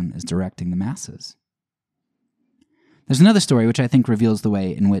racism is directing the masses. There's another story which I think reveals the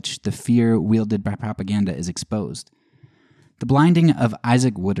way in which the fear wielded by propaganda is exposed. The blinding of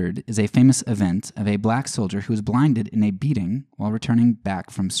Isaac Woodard is a famous event of a black soldier who was blinded in a beating while returning back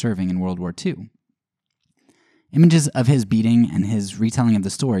from serving in World War II. Images of his beating and his retelling of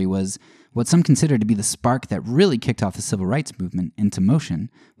the story was what some consider to be the spark that really kicked off the civil rights movement into motion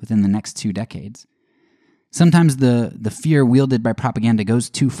within the next 2 decades. Sometimes the fear wielded by propaganda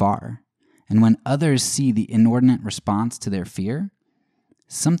goes too far, and when others see the inordinate response to their fear,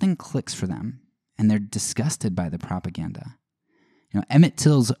 something clicks for them, and they're disgusted by the propaganda. Emmett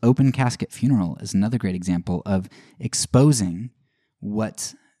Till's open casket funeral is another great example of exposing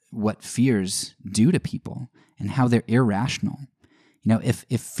what fears do to people and how they're irrational.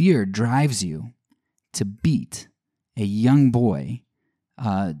 If fear drives you to beat a young boy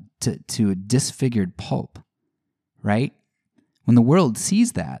to a disfigured pulp, right? When the world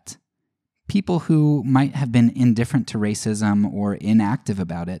sees that, people who might have been indifferent to racism or inactive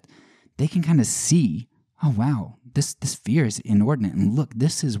about it, they can kind of see, oh wow, this fear is inordinate, and look,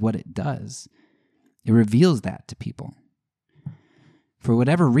 this is what it does. It reveals that to people. For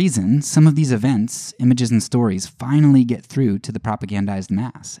whatever reason, some of these events, images, and stories finally get through to the propagandized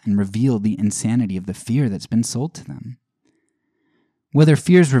mass and reveal the insanity of the fear that's been sold to them. Whether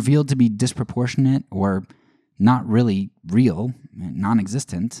fear is revealed to be disproportionate or not really real,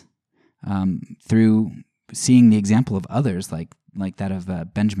 non-existent, through seeing the example of others like that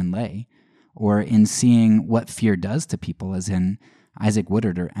of Benjamin Lay, or in seeing what fear does to people, as in Isaac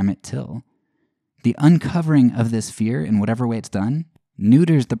Woodard or Emmett Till, the uncovering of this fear in whatever way it's done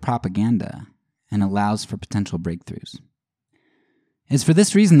neuters the propaganda and allows for potential breakthroughs. It's for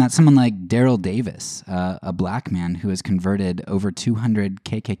this reason that someone like Daryl Davis, a black man who has converted over 200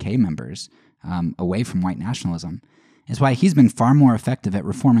 KKK members away from white nationalism, is why he's been far more effective at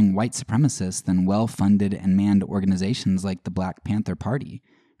reforming white supremacists than well-funded and manned organizations like the Black Panther Party.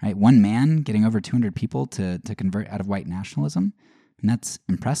 Right? One man getting over 200 people to convert out of white nationalism, and that's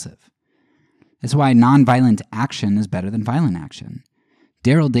impressive. It's why nonviolent action is better than violent action.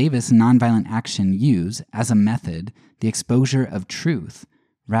 Daryl Davis and nonviolent action use, as a method, the exposure of truth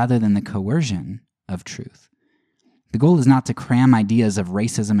rather than the coercion of truth. The goal is not to cram ideas of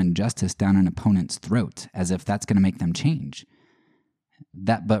racism and justice down an opponent's throat as if that's going to make them change.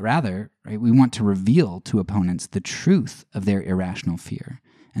 But rather, right, we want to reveal to opponents the truth of their irrational fear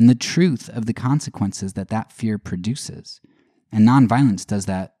and the truth of the consequences that fear produces. And nonviolence does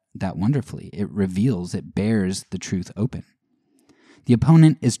that wonderfully. It reveals, it bears the truth open. The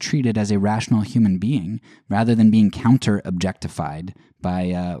opponent is treated as a rational human being rather than being counter-objectified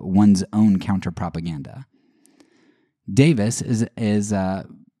by one's own counter-propaganda. Davis is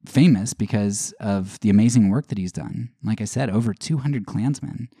famous because of the amazing work that he's done. Like I said, over 200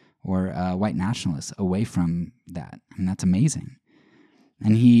 Klansmen or white nationalists away from that. I mean, that's amazing.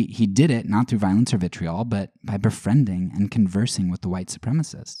 And he did it not through violence or vitriol, but by befriending and conversing with the white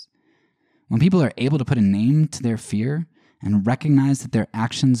supremacists. When people are able to put a name to their fear and recognize that their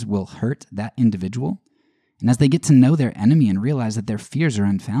actions will hurt that individual, and as they get to know their enemy and realize that their fears are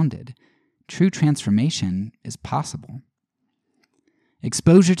unfounded, true transformation is possible.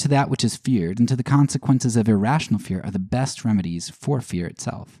 Exposure to that which is feared and to the consequences of irrational fear are the best remedies for fear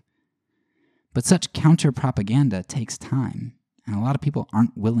itself. But such counter-propaganda takes time, and a lot of people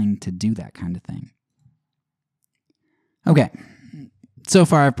aren't willing to do that kind of thing. Okay, so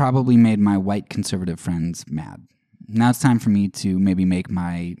far I've probably made my white conservative friends mad. Now it's time for me to maybe make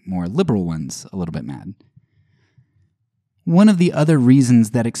my more liberal ones a little bit mad. One of the other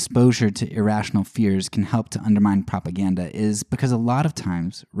reasons that exposure to irrational fears can help to undermine propaganda is because a lot of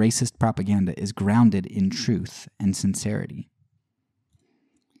times racist propaganda is grounded in truth and sincerity.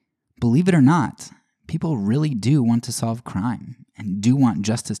 Believe it or not, people really do want to solve crime and do want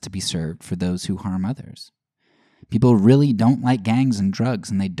justice to be served for those who harm others. People really don't like gangs and drugs,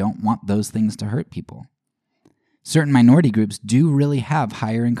 and they don't want those things to hurt people. Certain minority groups do really have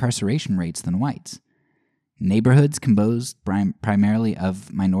higher incarceration rates than whites. Neighborhoods composed primarily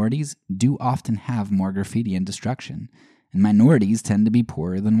of minorities do often have more graffiti and destruction, and minorities tend to be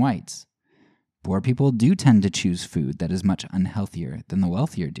poorer than whites. Poor people do tend to choose food that is much unhealthier than the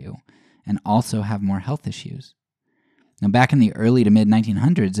wealthier do, and also have more health issues. Now, back in the early to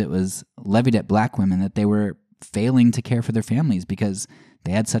mid-1900s, it was levied at black women that they were failing to care for their families because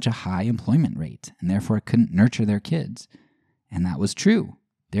they had such a high employment rate and therefore couldn't nurture their kids. And that was true.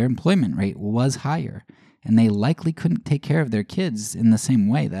 Their employment rate was higher, and they likely couldn't take care of their kids in the same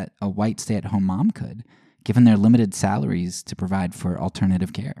way that a white stay-at-home mom could, given their limited salaries to provide for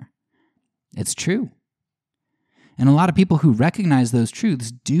alternative care. It's true. And a lot of people who recognize those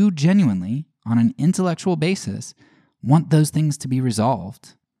truths do genuinely, on an intellectual basis, want those things to be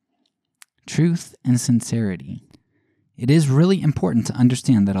resolved. Truth and sincerity. It is really important to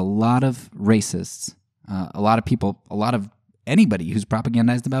understand that a lot of racists, a lot of people, a lot of anybody who's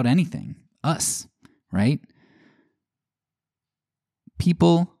propagandized about anything, us, right?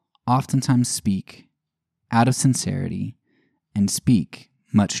 People oftentimes speak out of sincerity and speak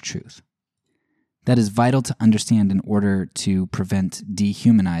much truth. That is vital to understand in order to prevent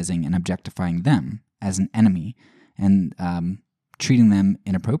dehumanizing and objectifying them as an enemy and treating them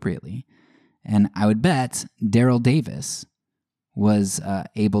inappropriately. And I would bet Daryl Davis was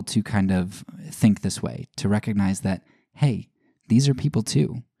able to kind of think this way, to recognize that, hey, these are people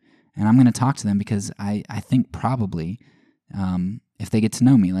too. And I'm going to talk to them because I think probably if they get to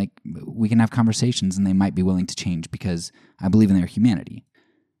know me. Like, we can have conversations and they might be willing to change because I believe in their humanity.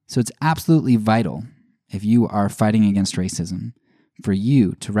 So it's absolutely vital, if you are fighting against racism, for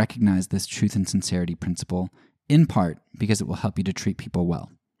you to recognize this truth and sincerity principle, in part because it will help you to treat people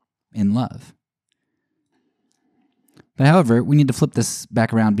well, in love. But however, we need to flip this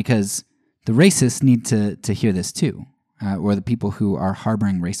back around because the racists need to hear this too, or the people who are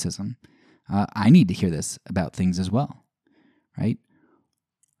harboring racism. I need to hear this about things as well, right?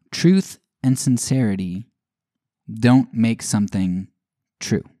 Truth and sincerity don't make something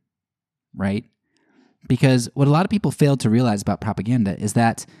true, right? Because what a lot of people fail to realize about propaganda is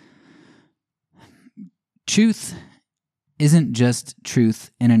that truth isn't just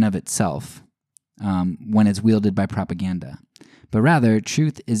truth in and of itself when it's wielded by propaganda, but rather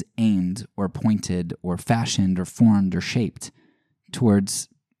truth is aimed or pointed or fashioned or formed or shaped towards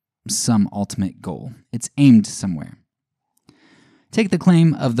some ultimate goal. It's aimed somewhere. Take the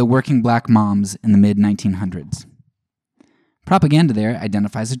claim of the working black moms in the mid-1900s. Propaganda there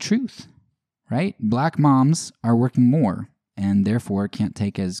identifies a truth, right? Black moms are working more and therefore can't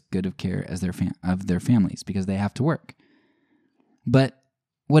take as good of care as their families because they have to work. But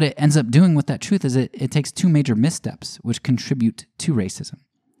what it ends up doing with that truth is it takes two major missteps which contribute to racism.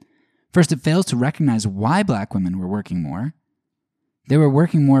 First, it fails to recognize why black women were working more. They were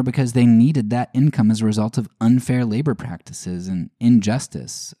working more because they needed that income as a result of unfair labor practices and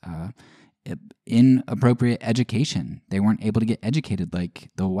injustice, inappropriate education. They weren't able to get educated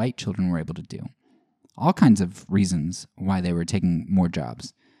like the white children were able to do. All kinds of reasons why they were taking more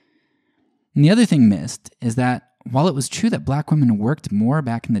jobs. And the other thing missed is that while it was true that black women worked more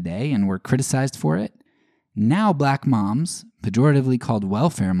back in the day and were criticized for it, now black moms, pejoratively called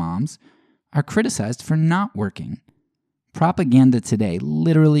welfare moms, are criticized for not working. Propaganda today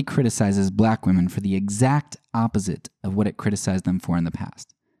literally criticizes black women for the exact opposite of what it criticized them for in the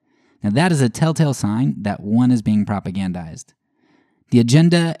past. Now that is a telltale sign that one is being propagandized. The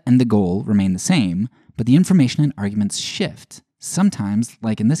agenda and the goal remain the same, but the information and arguments shift, sometimes,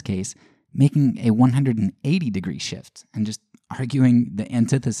 like in this case, making a 180-degree shift and just arguing the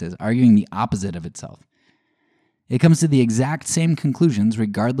antithesis, arguing the opposite of itself. It comes to the exact same conclusions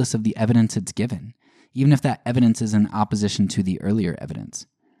regardless of the evidence it's given, even if that evidence is in opposition to the earlier evidence.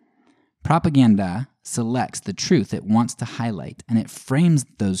 Propaganda selects the truth it wants to highlight, and it frames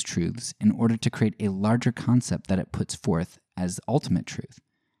those truths in order to create a larger concept that it puts forth as ultimate truth.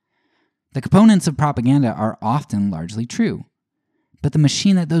 The components of propaganda are often largely true, but the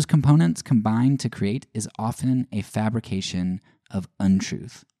machine that those components combine to create is often a fabrication of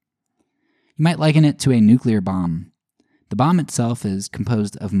untruth. You might liken it to a nuclear bomb. The bomb itself is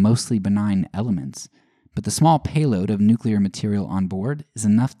composed of mostly benign elements, but the small payload of nuclear material on board is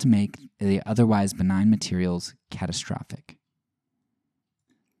enough to make the otherwise benign materials catastrophic.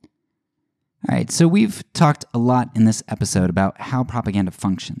 All right, so we've talked a lot in this episode about how propaganda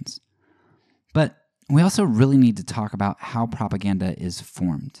functions, but we also really need to talk about how propaganda is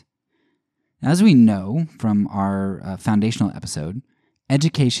formed. As we know from our foundational episode,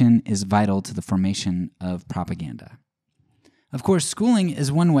 education is vital to the formation of propaganda. Of course, schooling is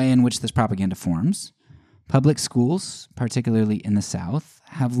one way in which this propaganda forms. Public schools, particularly in the South,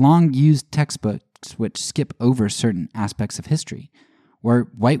 have long used textbooks which skip over certain aspects of history, or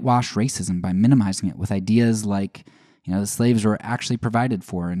whitewash racism by minimizing it with ideas like, the slaves were actually provided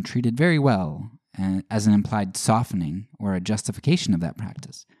for and treated very well, as an implied softening or a justification of that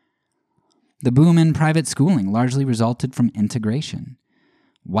practice. The boom in private schooling largely resulted from integration.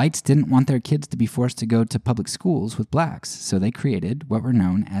 Whites didn't want their kids to be forced to go to public schools with blacks, so they created what were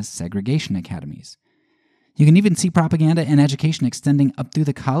known as segregation academies. You can even see propaganda in education extending up through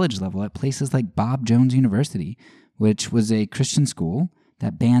the college level at places like Bob Jones University, which was a Christian school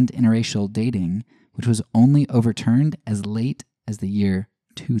that banned interracial dating, which was only overturned as late as the year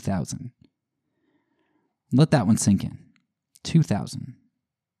 2000. Let that one sink in. 2000.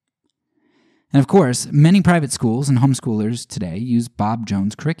 And of course, many private schools and homeschoolers today use Bob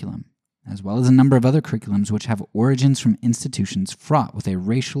Jones curriculum, as well as a number of other curriculums which have origins from institutions fraught with a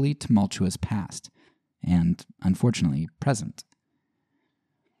racially tumultuous past, and, unfortunately, present.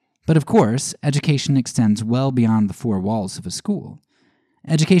 But of course, education extends well beyond the four walls of a school.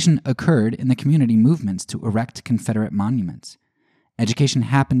 Education occurred in the community movements to erect Confederate monuments. Education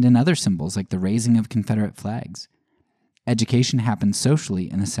happened in other symbols like the raising of Confederate flags. Education happened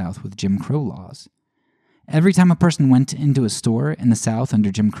socially in the South with Jim Crow laws. Every time a person went into a store in the South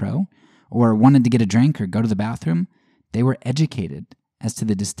under Jim Crow, or wanted to get a drink or go to the bathroom, they were educated as to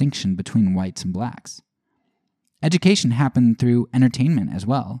the distinction between whites and blacks. Education happened through entertainment as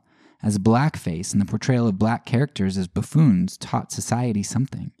well, as blackface and the portrayal of black characters as buffoons taught society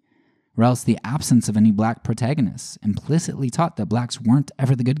something, or else the absence of any black protagonists implicitly taught that blacks weren't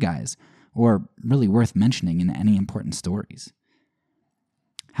ever the good guys, or really worth mentioning in any important stories.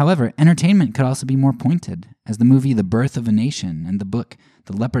 However, entertainment could also be more pointed, as the movie The Birth of a Nation and the book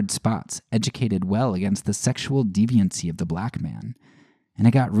The Leopard Spots educated well against the sexual deviancy of the black man, and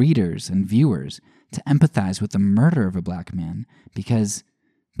it got readers and viewers to empathize with the murder of a black man because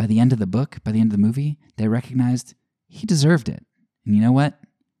by the end of the book, by the end of the movie, they recognized he deserved it. And you know what?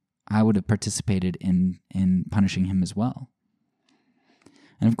 I would have participated in punishing him as well.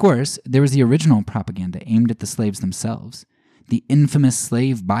 And of course, there was the original propaganda aimed at the slaves themselves, the infamous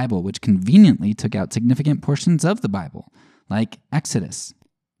slave Bible, which conveniently took out significant portions of the Bible, like Exodus,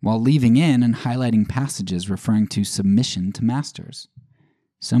 while leaving in and highlighting passages referring to submission to masters.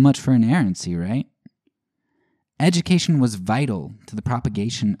 So much for inerrancy, right? Education was vital to the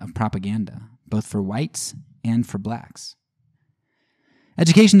propagation of propaganda, both for whites and for blacks.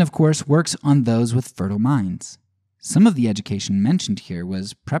 Education, of course, works on those with fertile minds. Some of the education mentioned here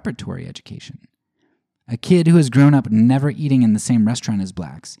was preparatory education. A kid who has grown up never eating in the same restaurant as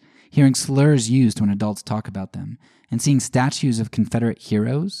blacks, hearing slurs used when adults talk about them, and seeing statues of Confederate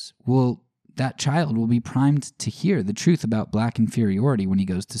heroes, that child will be primed to hear the truth about black inferiority when he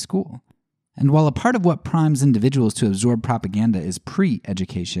goes to school. And while a part of what primes individuals to absorb propaganda is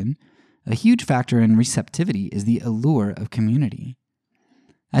pre-education, a huge factor in receptivity is the allure of community.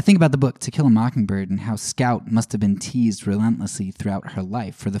 I think about the book To Kill a Mockingbird and how Scout must have been teased relentlessly throughout her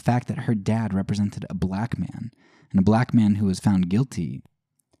life for the fact that her dad represented a black man, and a black man who was found guilty.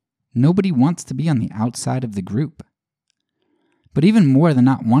 Nobody wants to be on the outside of the group. But even more than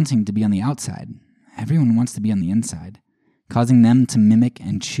not wanting to be on the outside, everyone wants to be on the inside, causing them to mimic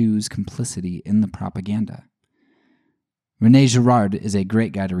and choose complicity in the propaganda. René Girard is a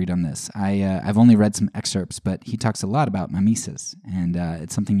great guy to read on this. I've only read some excerpts, but he talks a lot about mimesis, and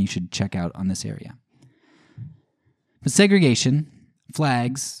it's something you should check out on this area. But segregation,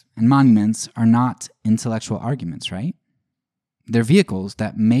 flags, and monuments are not intellectual arguments, right? They're vehicles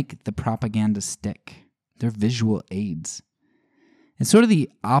that make the propaganda stick. They're visual aids. It's sort of the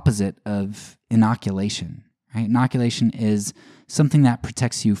opposite of inoculation, right? Inoculation is something that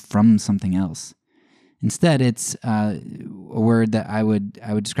protects you from something else. Instead, it's a word that I would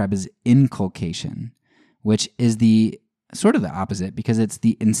describe as inculcation, which is the sort of the opposite because it's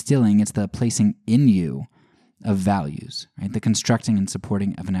the instilling, it's the placing in you of values, right? The constructing and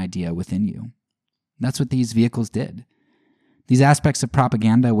supporting of an idea within you. That's what these vehicles did. These aspects of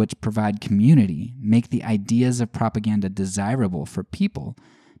propaganda which provide community make the ideas of propaganda desirable for people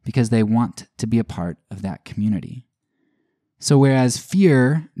because they want to be a part of that community. So whereas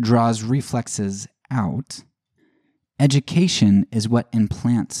fear draws reflexes out, education is what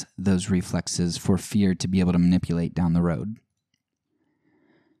implants those reflexes for fear to be able to manipulate down the road.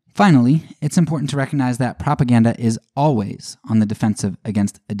 Finally, it's important to recognize that propaganda is always on the defensive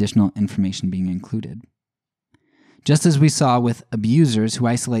against additional information being included. Just as we saw with abusers who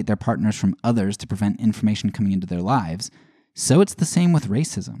isolate their partners from others to prevent information coming into their lives, so it's the same with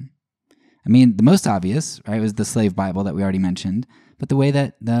racism. I mean, the most obvious, right, was the slave Bible that we already mentioned, but the way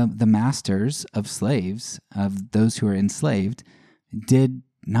that the masters of slaves, of those who were enslaved, did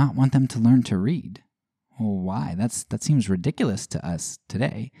not want them to learn to read. Well, why? That seems ridiculous to us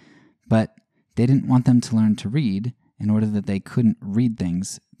today, but they didn't want them to learn to read in order that they couldn't read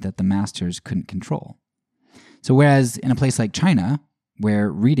things that the masters couldn't control. So whereas in a place like China,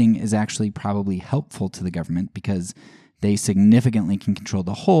 where reading is actually probably helpful to the government because they significantly can control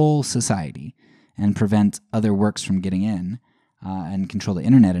the whole society and prevent other works from getting in and control the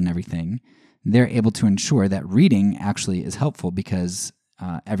internet and everything, they're able to ensure that reading actually is helpful because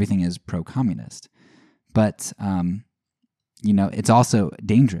everything is pro-communist. But, it's also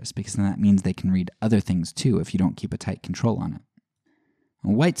dangerous because then that means they can read other things too if you don't keep a tight control on it.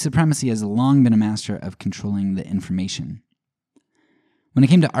 White supremacy has long been a master of controlling the information. When it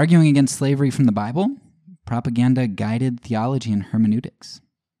came to arguing against slavery from the Bible, propaganda guided theology and hermeneutics.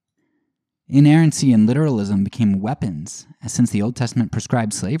 Inerrancy and literalism became weapons, as since the Old Testament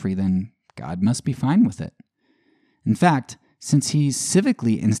prescribed slavery, then God must be fine with it. In fact, since he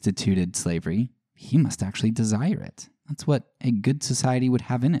civically instituted slavery, he must actually desire it. That's what a good society would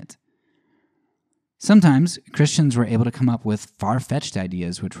have in it. Sometimes Christians were able to come up with far-fetched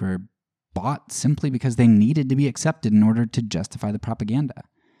ideas which were bought simply because they needed to be accepted in order to justify the propaganda.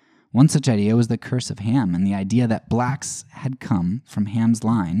 One such idea was the curse of Ham and the idea that blacks had come from Ham's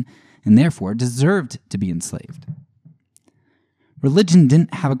line and therefore deserved to be enslaved. Religion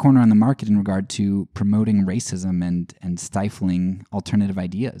didn't have a corner on the market in regard to promoting racism and stifling alternative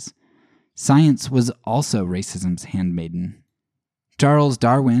ideas. Science was also racism's handmaiden. Charles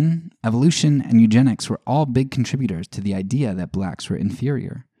Darwin, evolution, and eugenics were all big contributors to the idea that blacks were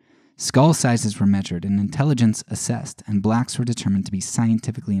inferior. Skull sizes were measured and intelligence assessed, and blacks were determined to be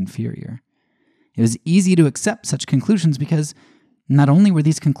scientifically inferior. It was easy to accept such conclusions because not only were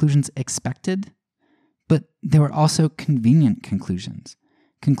these conclusions expected, but they were also convenient conclusions.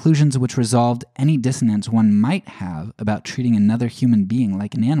 Conclusions which resolved any dissonance one might have about treating another human being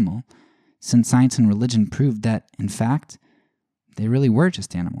like an animal, since science and religion proved that, in fact, they really were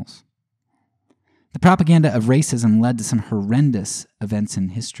just animals. The propaganda of racism led to some horrendous events in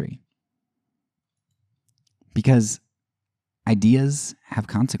history. Because ideas have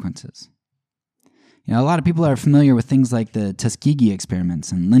consequences. A lot of people are familiar with things like the Tuskegee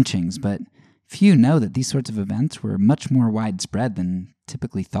experiments and lynchings, but few know that these sorts of events were much more widespread than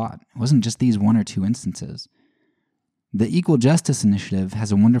typically thought. It wasn't just these one or two instances. The Equal Justice Initiative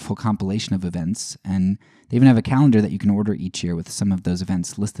has a wonderful compilation of events, and they even have a calendar that you can order each year with some of those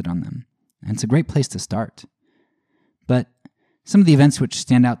events listed on them. And it's a great place to start. But some of the events which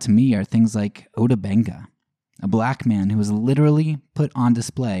stand out to me are things like Ota Benga, a black man who was literally put on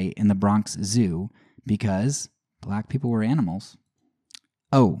display in the Bronx Zoo because black people were animals.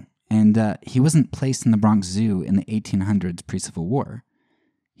 Oh, and he wasn't placed in the Bronx Zoo in the 1800s pre-Civil War.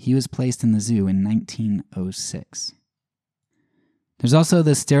 He was placed in the zoo in 1906. There's also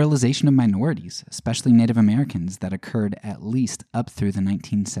the sterilization of minorities, especially Native Americans, that occurred at least up through the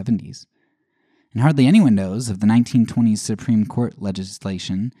 1970s. And hardly anyone knows of the 1920s Supreme Court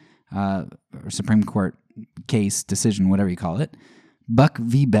legislation, or Supreme Court case, decision, whatever you call it, Buck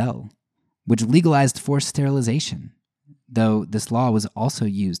v. Bell, which legalized forced sterilization, though this law was also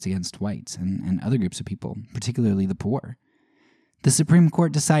used against whites and other groups of people, particularly the poor. The Supreme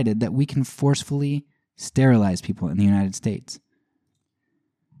Court decided that we can forcefully sterilize people in the United States.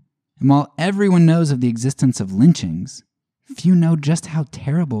 And while everyone knows of the existence of lynchings, few know just how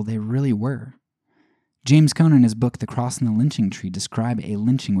terrible they really were. James Conner, in his book The Cross and the Lynching Tree, described a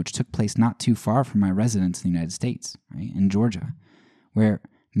lynching which took place not too far from my residence in the United States, right, in Georgia, where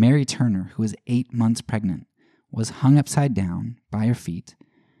Mary Turner, who was 8 months pregnant, was hung upside down by her feet,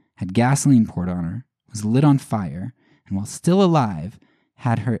 had gasoline poured on her, was lit on fire, and while still alive,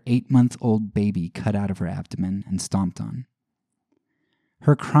 had her 8-month-old baby cut out of her abdomen and stomped on.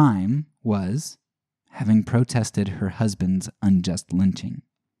 Her crime was having protested her husband's unjust lynching.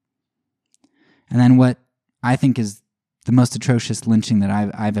 And then what I think is the most atrocious lynching that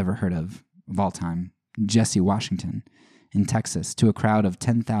I've ever heard of all time, Jesse Washington in Texas, to a crowd of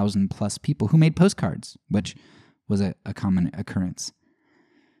 10,000 plus people who made postcards, which was a common occurrence.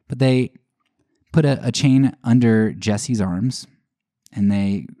 But they put a chain under Jesse's arms, and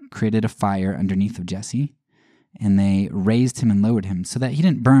they created a fire underneath of Jesse, and they raised him and lowered him so that he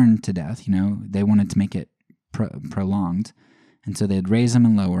didn't burn to death. They wanted to make it prolonged. And so they'd raise him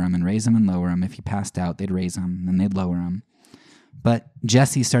and lower him and raise him and lower him. If he passed out, they'd raise him and then they'd lower him. But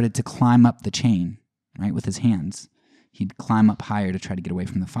Jesse started to climb up the chain, right, with his hands. He'd climb up higher to try to get away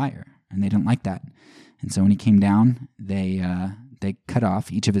from the fire, and they didn't like that. And so when he came down, they cut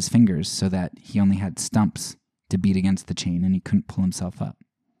off each of his fingers so that he only had stumps to beat against the chain and he couldn't pull himself up.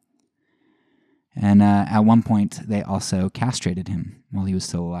 And at one point, they also castrated him while he was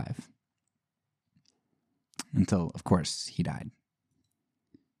still alive. Until, of course, he died.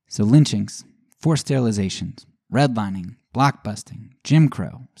 So lynchings, forced sterilizations, redlining, blockbusting, Jim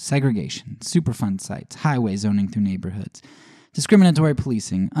Crow, segregation, Superfund sites, highway zoning through neighborhoods, discriminatory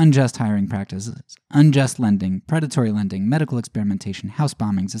policing, unjust hiring practices, unjust lending, predatory lending, medical experimentation, house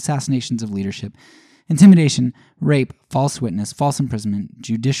bombings, assassinations of leadership, intimidation, rape, false witness, false imprisonment,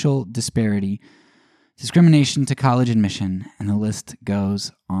 judicial disparity, discrimination to college admission, and the list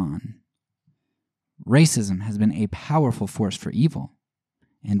goes on. Racism has been a powerful force for evil,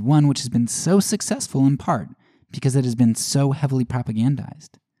 and one which has been so successful in part because it has been so heavily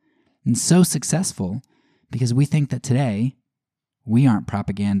propagandized, and so successful because we think that today we aren't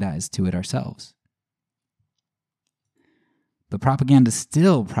propagandized to it ourselves. But propaganda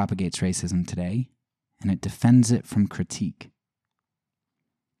still propagates racism today, and it defends it from critique.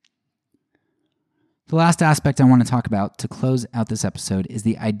 The last aspect I want to talk about to close out this episode is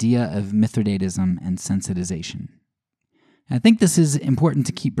the idea of Mithridatism and sensitization. And I think this is important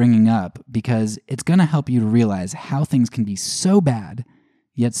to keep bringing up because it's going to help you to realize how things can be so bad,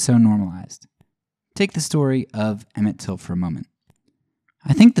 yet so normalized. Take the story of Emmett Till for a moment.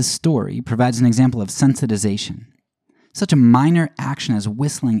 I think the story provides an example of sensitization. Such a minor action as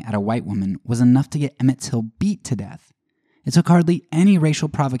whistling at a white woman was enough to get Emmett Till beat to death. It took hardly any racial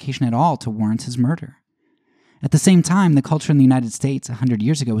provocation at all to warrant his murder. At the same time, the culture in the United States 100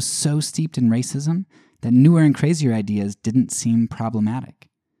 years ago was so steeped in racism that newer and crazier ideas didn't seem problematic.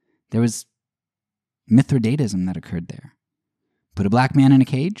 There was Mithridatism that occurred there. Put a black man in a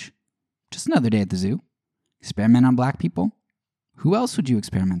cage? Just another day at the zoo. Experiment on black people? Who else would you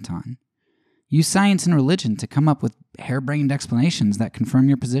experiment on? Use science and religion to come up with harebrained explanations that confirm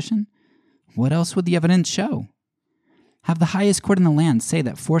your position? What else would the evidence show? Have the highest court in the land say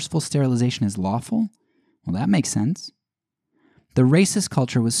that forceful sterilization is lawful? Well, that makes sense. The racist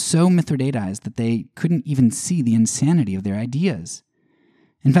culture was so Mithridatized that they couldn't even see the insanity of their ideas.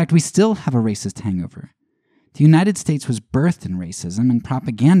 In fact, we still have a racist hangover. The United States was birthed in racism and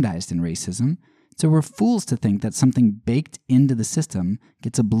propagandized in racism, so we're fools to think that something baked into the system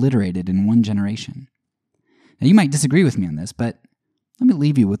gets obliterated in one generation. Now, you might disagree with me on this, but let me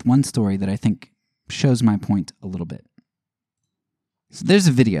leave you with one story that I think shows my point a little bit. So there's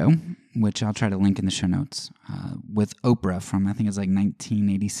a video, which I'll try to link in the show notes, with Oprah from, I think it's like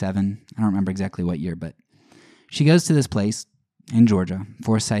 1987. I don't remember exactly what year, but she goes to this place in Georgia,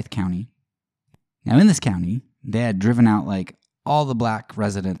 Forsyth County. Now, in this county, they had driven out like all the black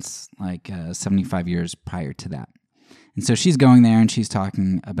residents like 75 years prior to that. And so she's going there and she's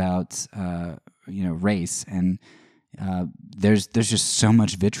talking about, race. And there's just so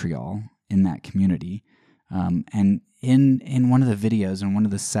much vitriol in that community. And in one of the videos, in one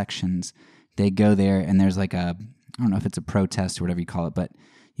of the sections, they go there and there's like I don't know if it's a protest or whatever you call it, but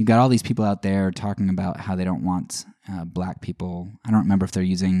you've got all these people out there talking about how they don't want black people. I don't remember if they're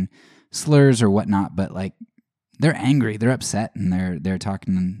using slurs or whatnot, but like they're angry, they're upset, and they're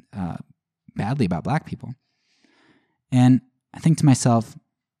talking badly about black people. And I think to myself,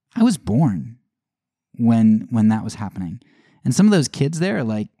 I was born when that was happening, and some of those kids there are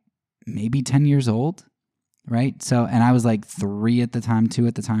like maybe 10 years old, right? So, and I was like 2 at the time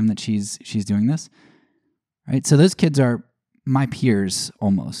that she's doing this, right? So those kids are my peers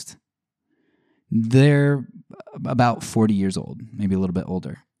almost. They're about 40 years old, maybe a little bit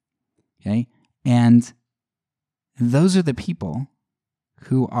older. Okay? And those are the people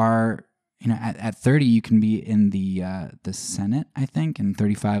who are, at 30 you can be in the Senate, I think, and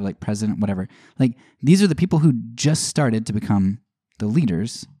 35 like president, whatever. Like these are the people who just started to become the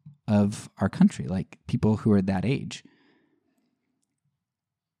leaders of our country, like people who are that age.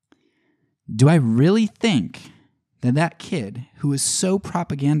 Do I really think that kid who is so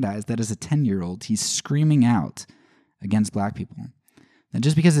propagandized that as a 10-year-old he's screaming out against black people, that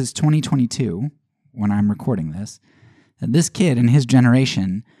just because it's 2022 when I'm recording this, that this kid and his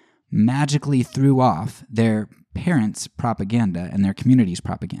generation magically threw off their parents' propaganda and their community's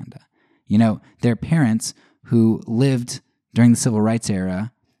propaganda? Their parents who lived during the civil rights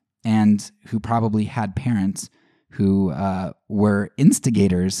era and who probably had parents who were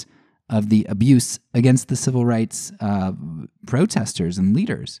instigators of the abuse against the civil rights protesters and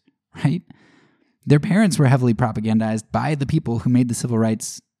leaders, right? Their parents were heavily propagandized by the people who made the civil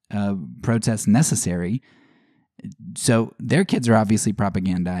rights protests necessary. So their kids are obviously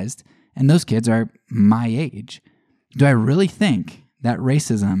propagandized, and those kids are my age. Do I really think that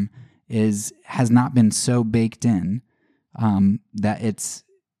racism has not been so baked in that it's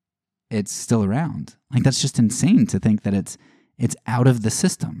still around? Like, that's just insane to think that it's out of the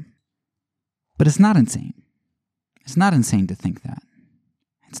system. But it's not insane. It's not insane to think that.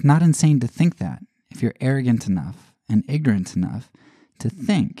 It's not insane to think that if you're arrogant enough and ignorant enough to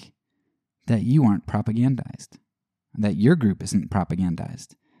think that you aren't propagandized, that your group isn't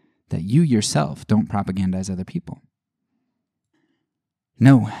propagandized, that you yourself don't propagandize other people.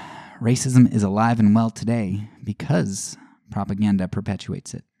 No, racism is alive and well today because propaganda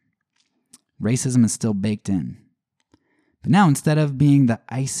perpetuates it. Racism is still baked in. But now, instead of being the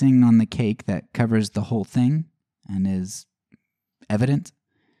icing on the cake that covers the whole thing and is evident,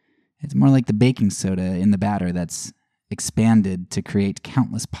 it's more like the baking soda in the batter that's expanded to create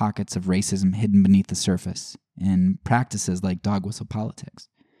countless pockets of racism hidden beneath the surface in practices like dog whistle politics.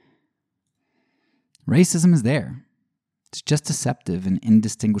 Racism is there. It's just deceptive and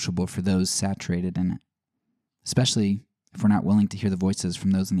indistinguishable for those saturated in it, especially if we're not willing to hear the voices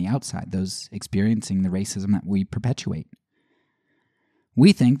from those on the outside, those experiencing the racism that we perpetuate.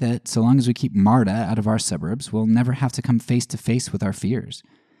 We think that so long as we keep MARTA out of our suburbs, we'll never have to come face to face with our fears,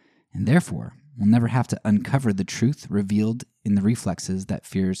 and therefore we'll never have to uncover the truth revealed in the reflexes that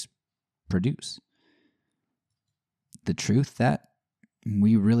fears produce. The truth that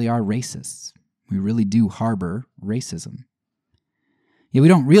we really are racists. We really do harbor racism. Yet we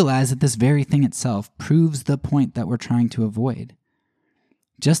don't realize that this very thing itself proves the point that we're trying to avoid.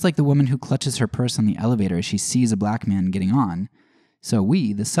 Just like the woman who clutches her purse on the elevator as she sees a black man getting on, so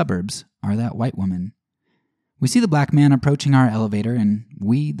we, the suburbs, are that white woman. We see the black man approaching our elevator, and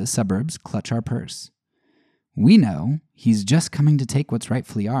we, the suburbs, clutch our purse. We know he's just coming to take what's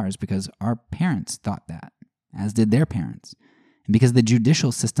rightfully ours because our parents thought that, as did their parents, and because the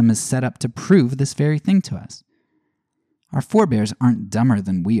judicial system is set up to prove this very thing to us. Our forebears aren't dumber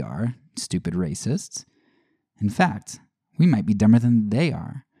than we are, stupid racists. In fact, we might be dumber than they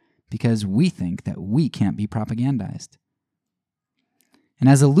are, because we think that we can't be propagandized. And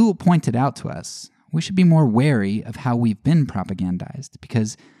as Alul pointed out to us, we should be more wary of how we've been propagandized,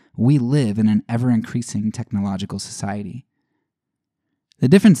 because we live in an ever-increasing technological society. The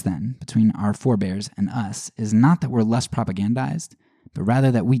difference, then, between our forebears and us is not that we're less propagandized, but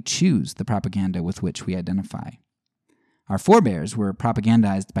rather that we choose the propaganda with which we identify. Our forebears were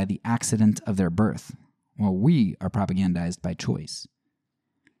propagandized by the accident of their birth, while we are propagandized by choice.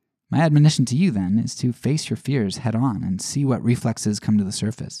 My admonition to you, then, is to face your fears head-on and see what reflexes come to the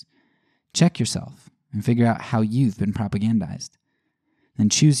surface. Check yourself and figure out how you've been propagandized. Then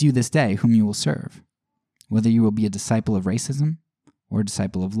choose you this day whom you will serve, whether you will be a disciple of racism or a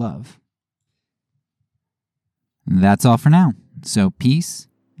disciple of love. That's all for now. So peace,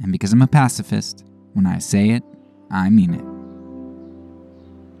 and because I'm a pacifist, when I say it, I mean it.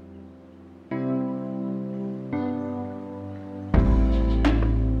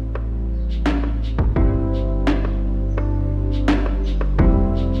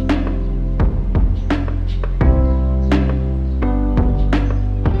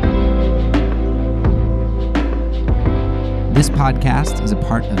 This podcast is a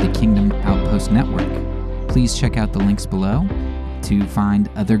part of the Kingdom Outpost Network. Please check out the links below to find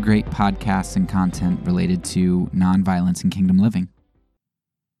other great podcasts and content related to nonviolence and kingdom living.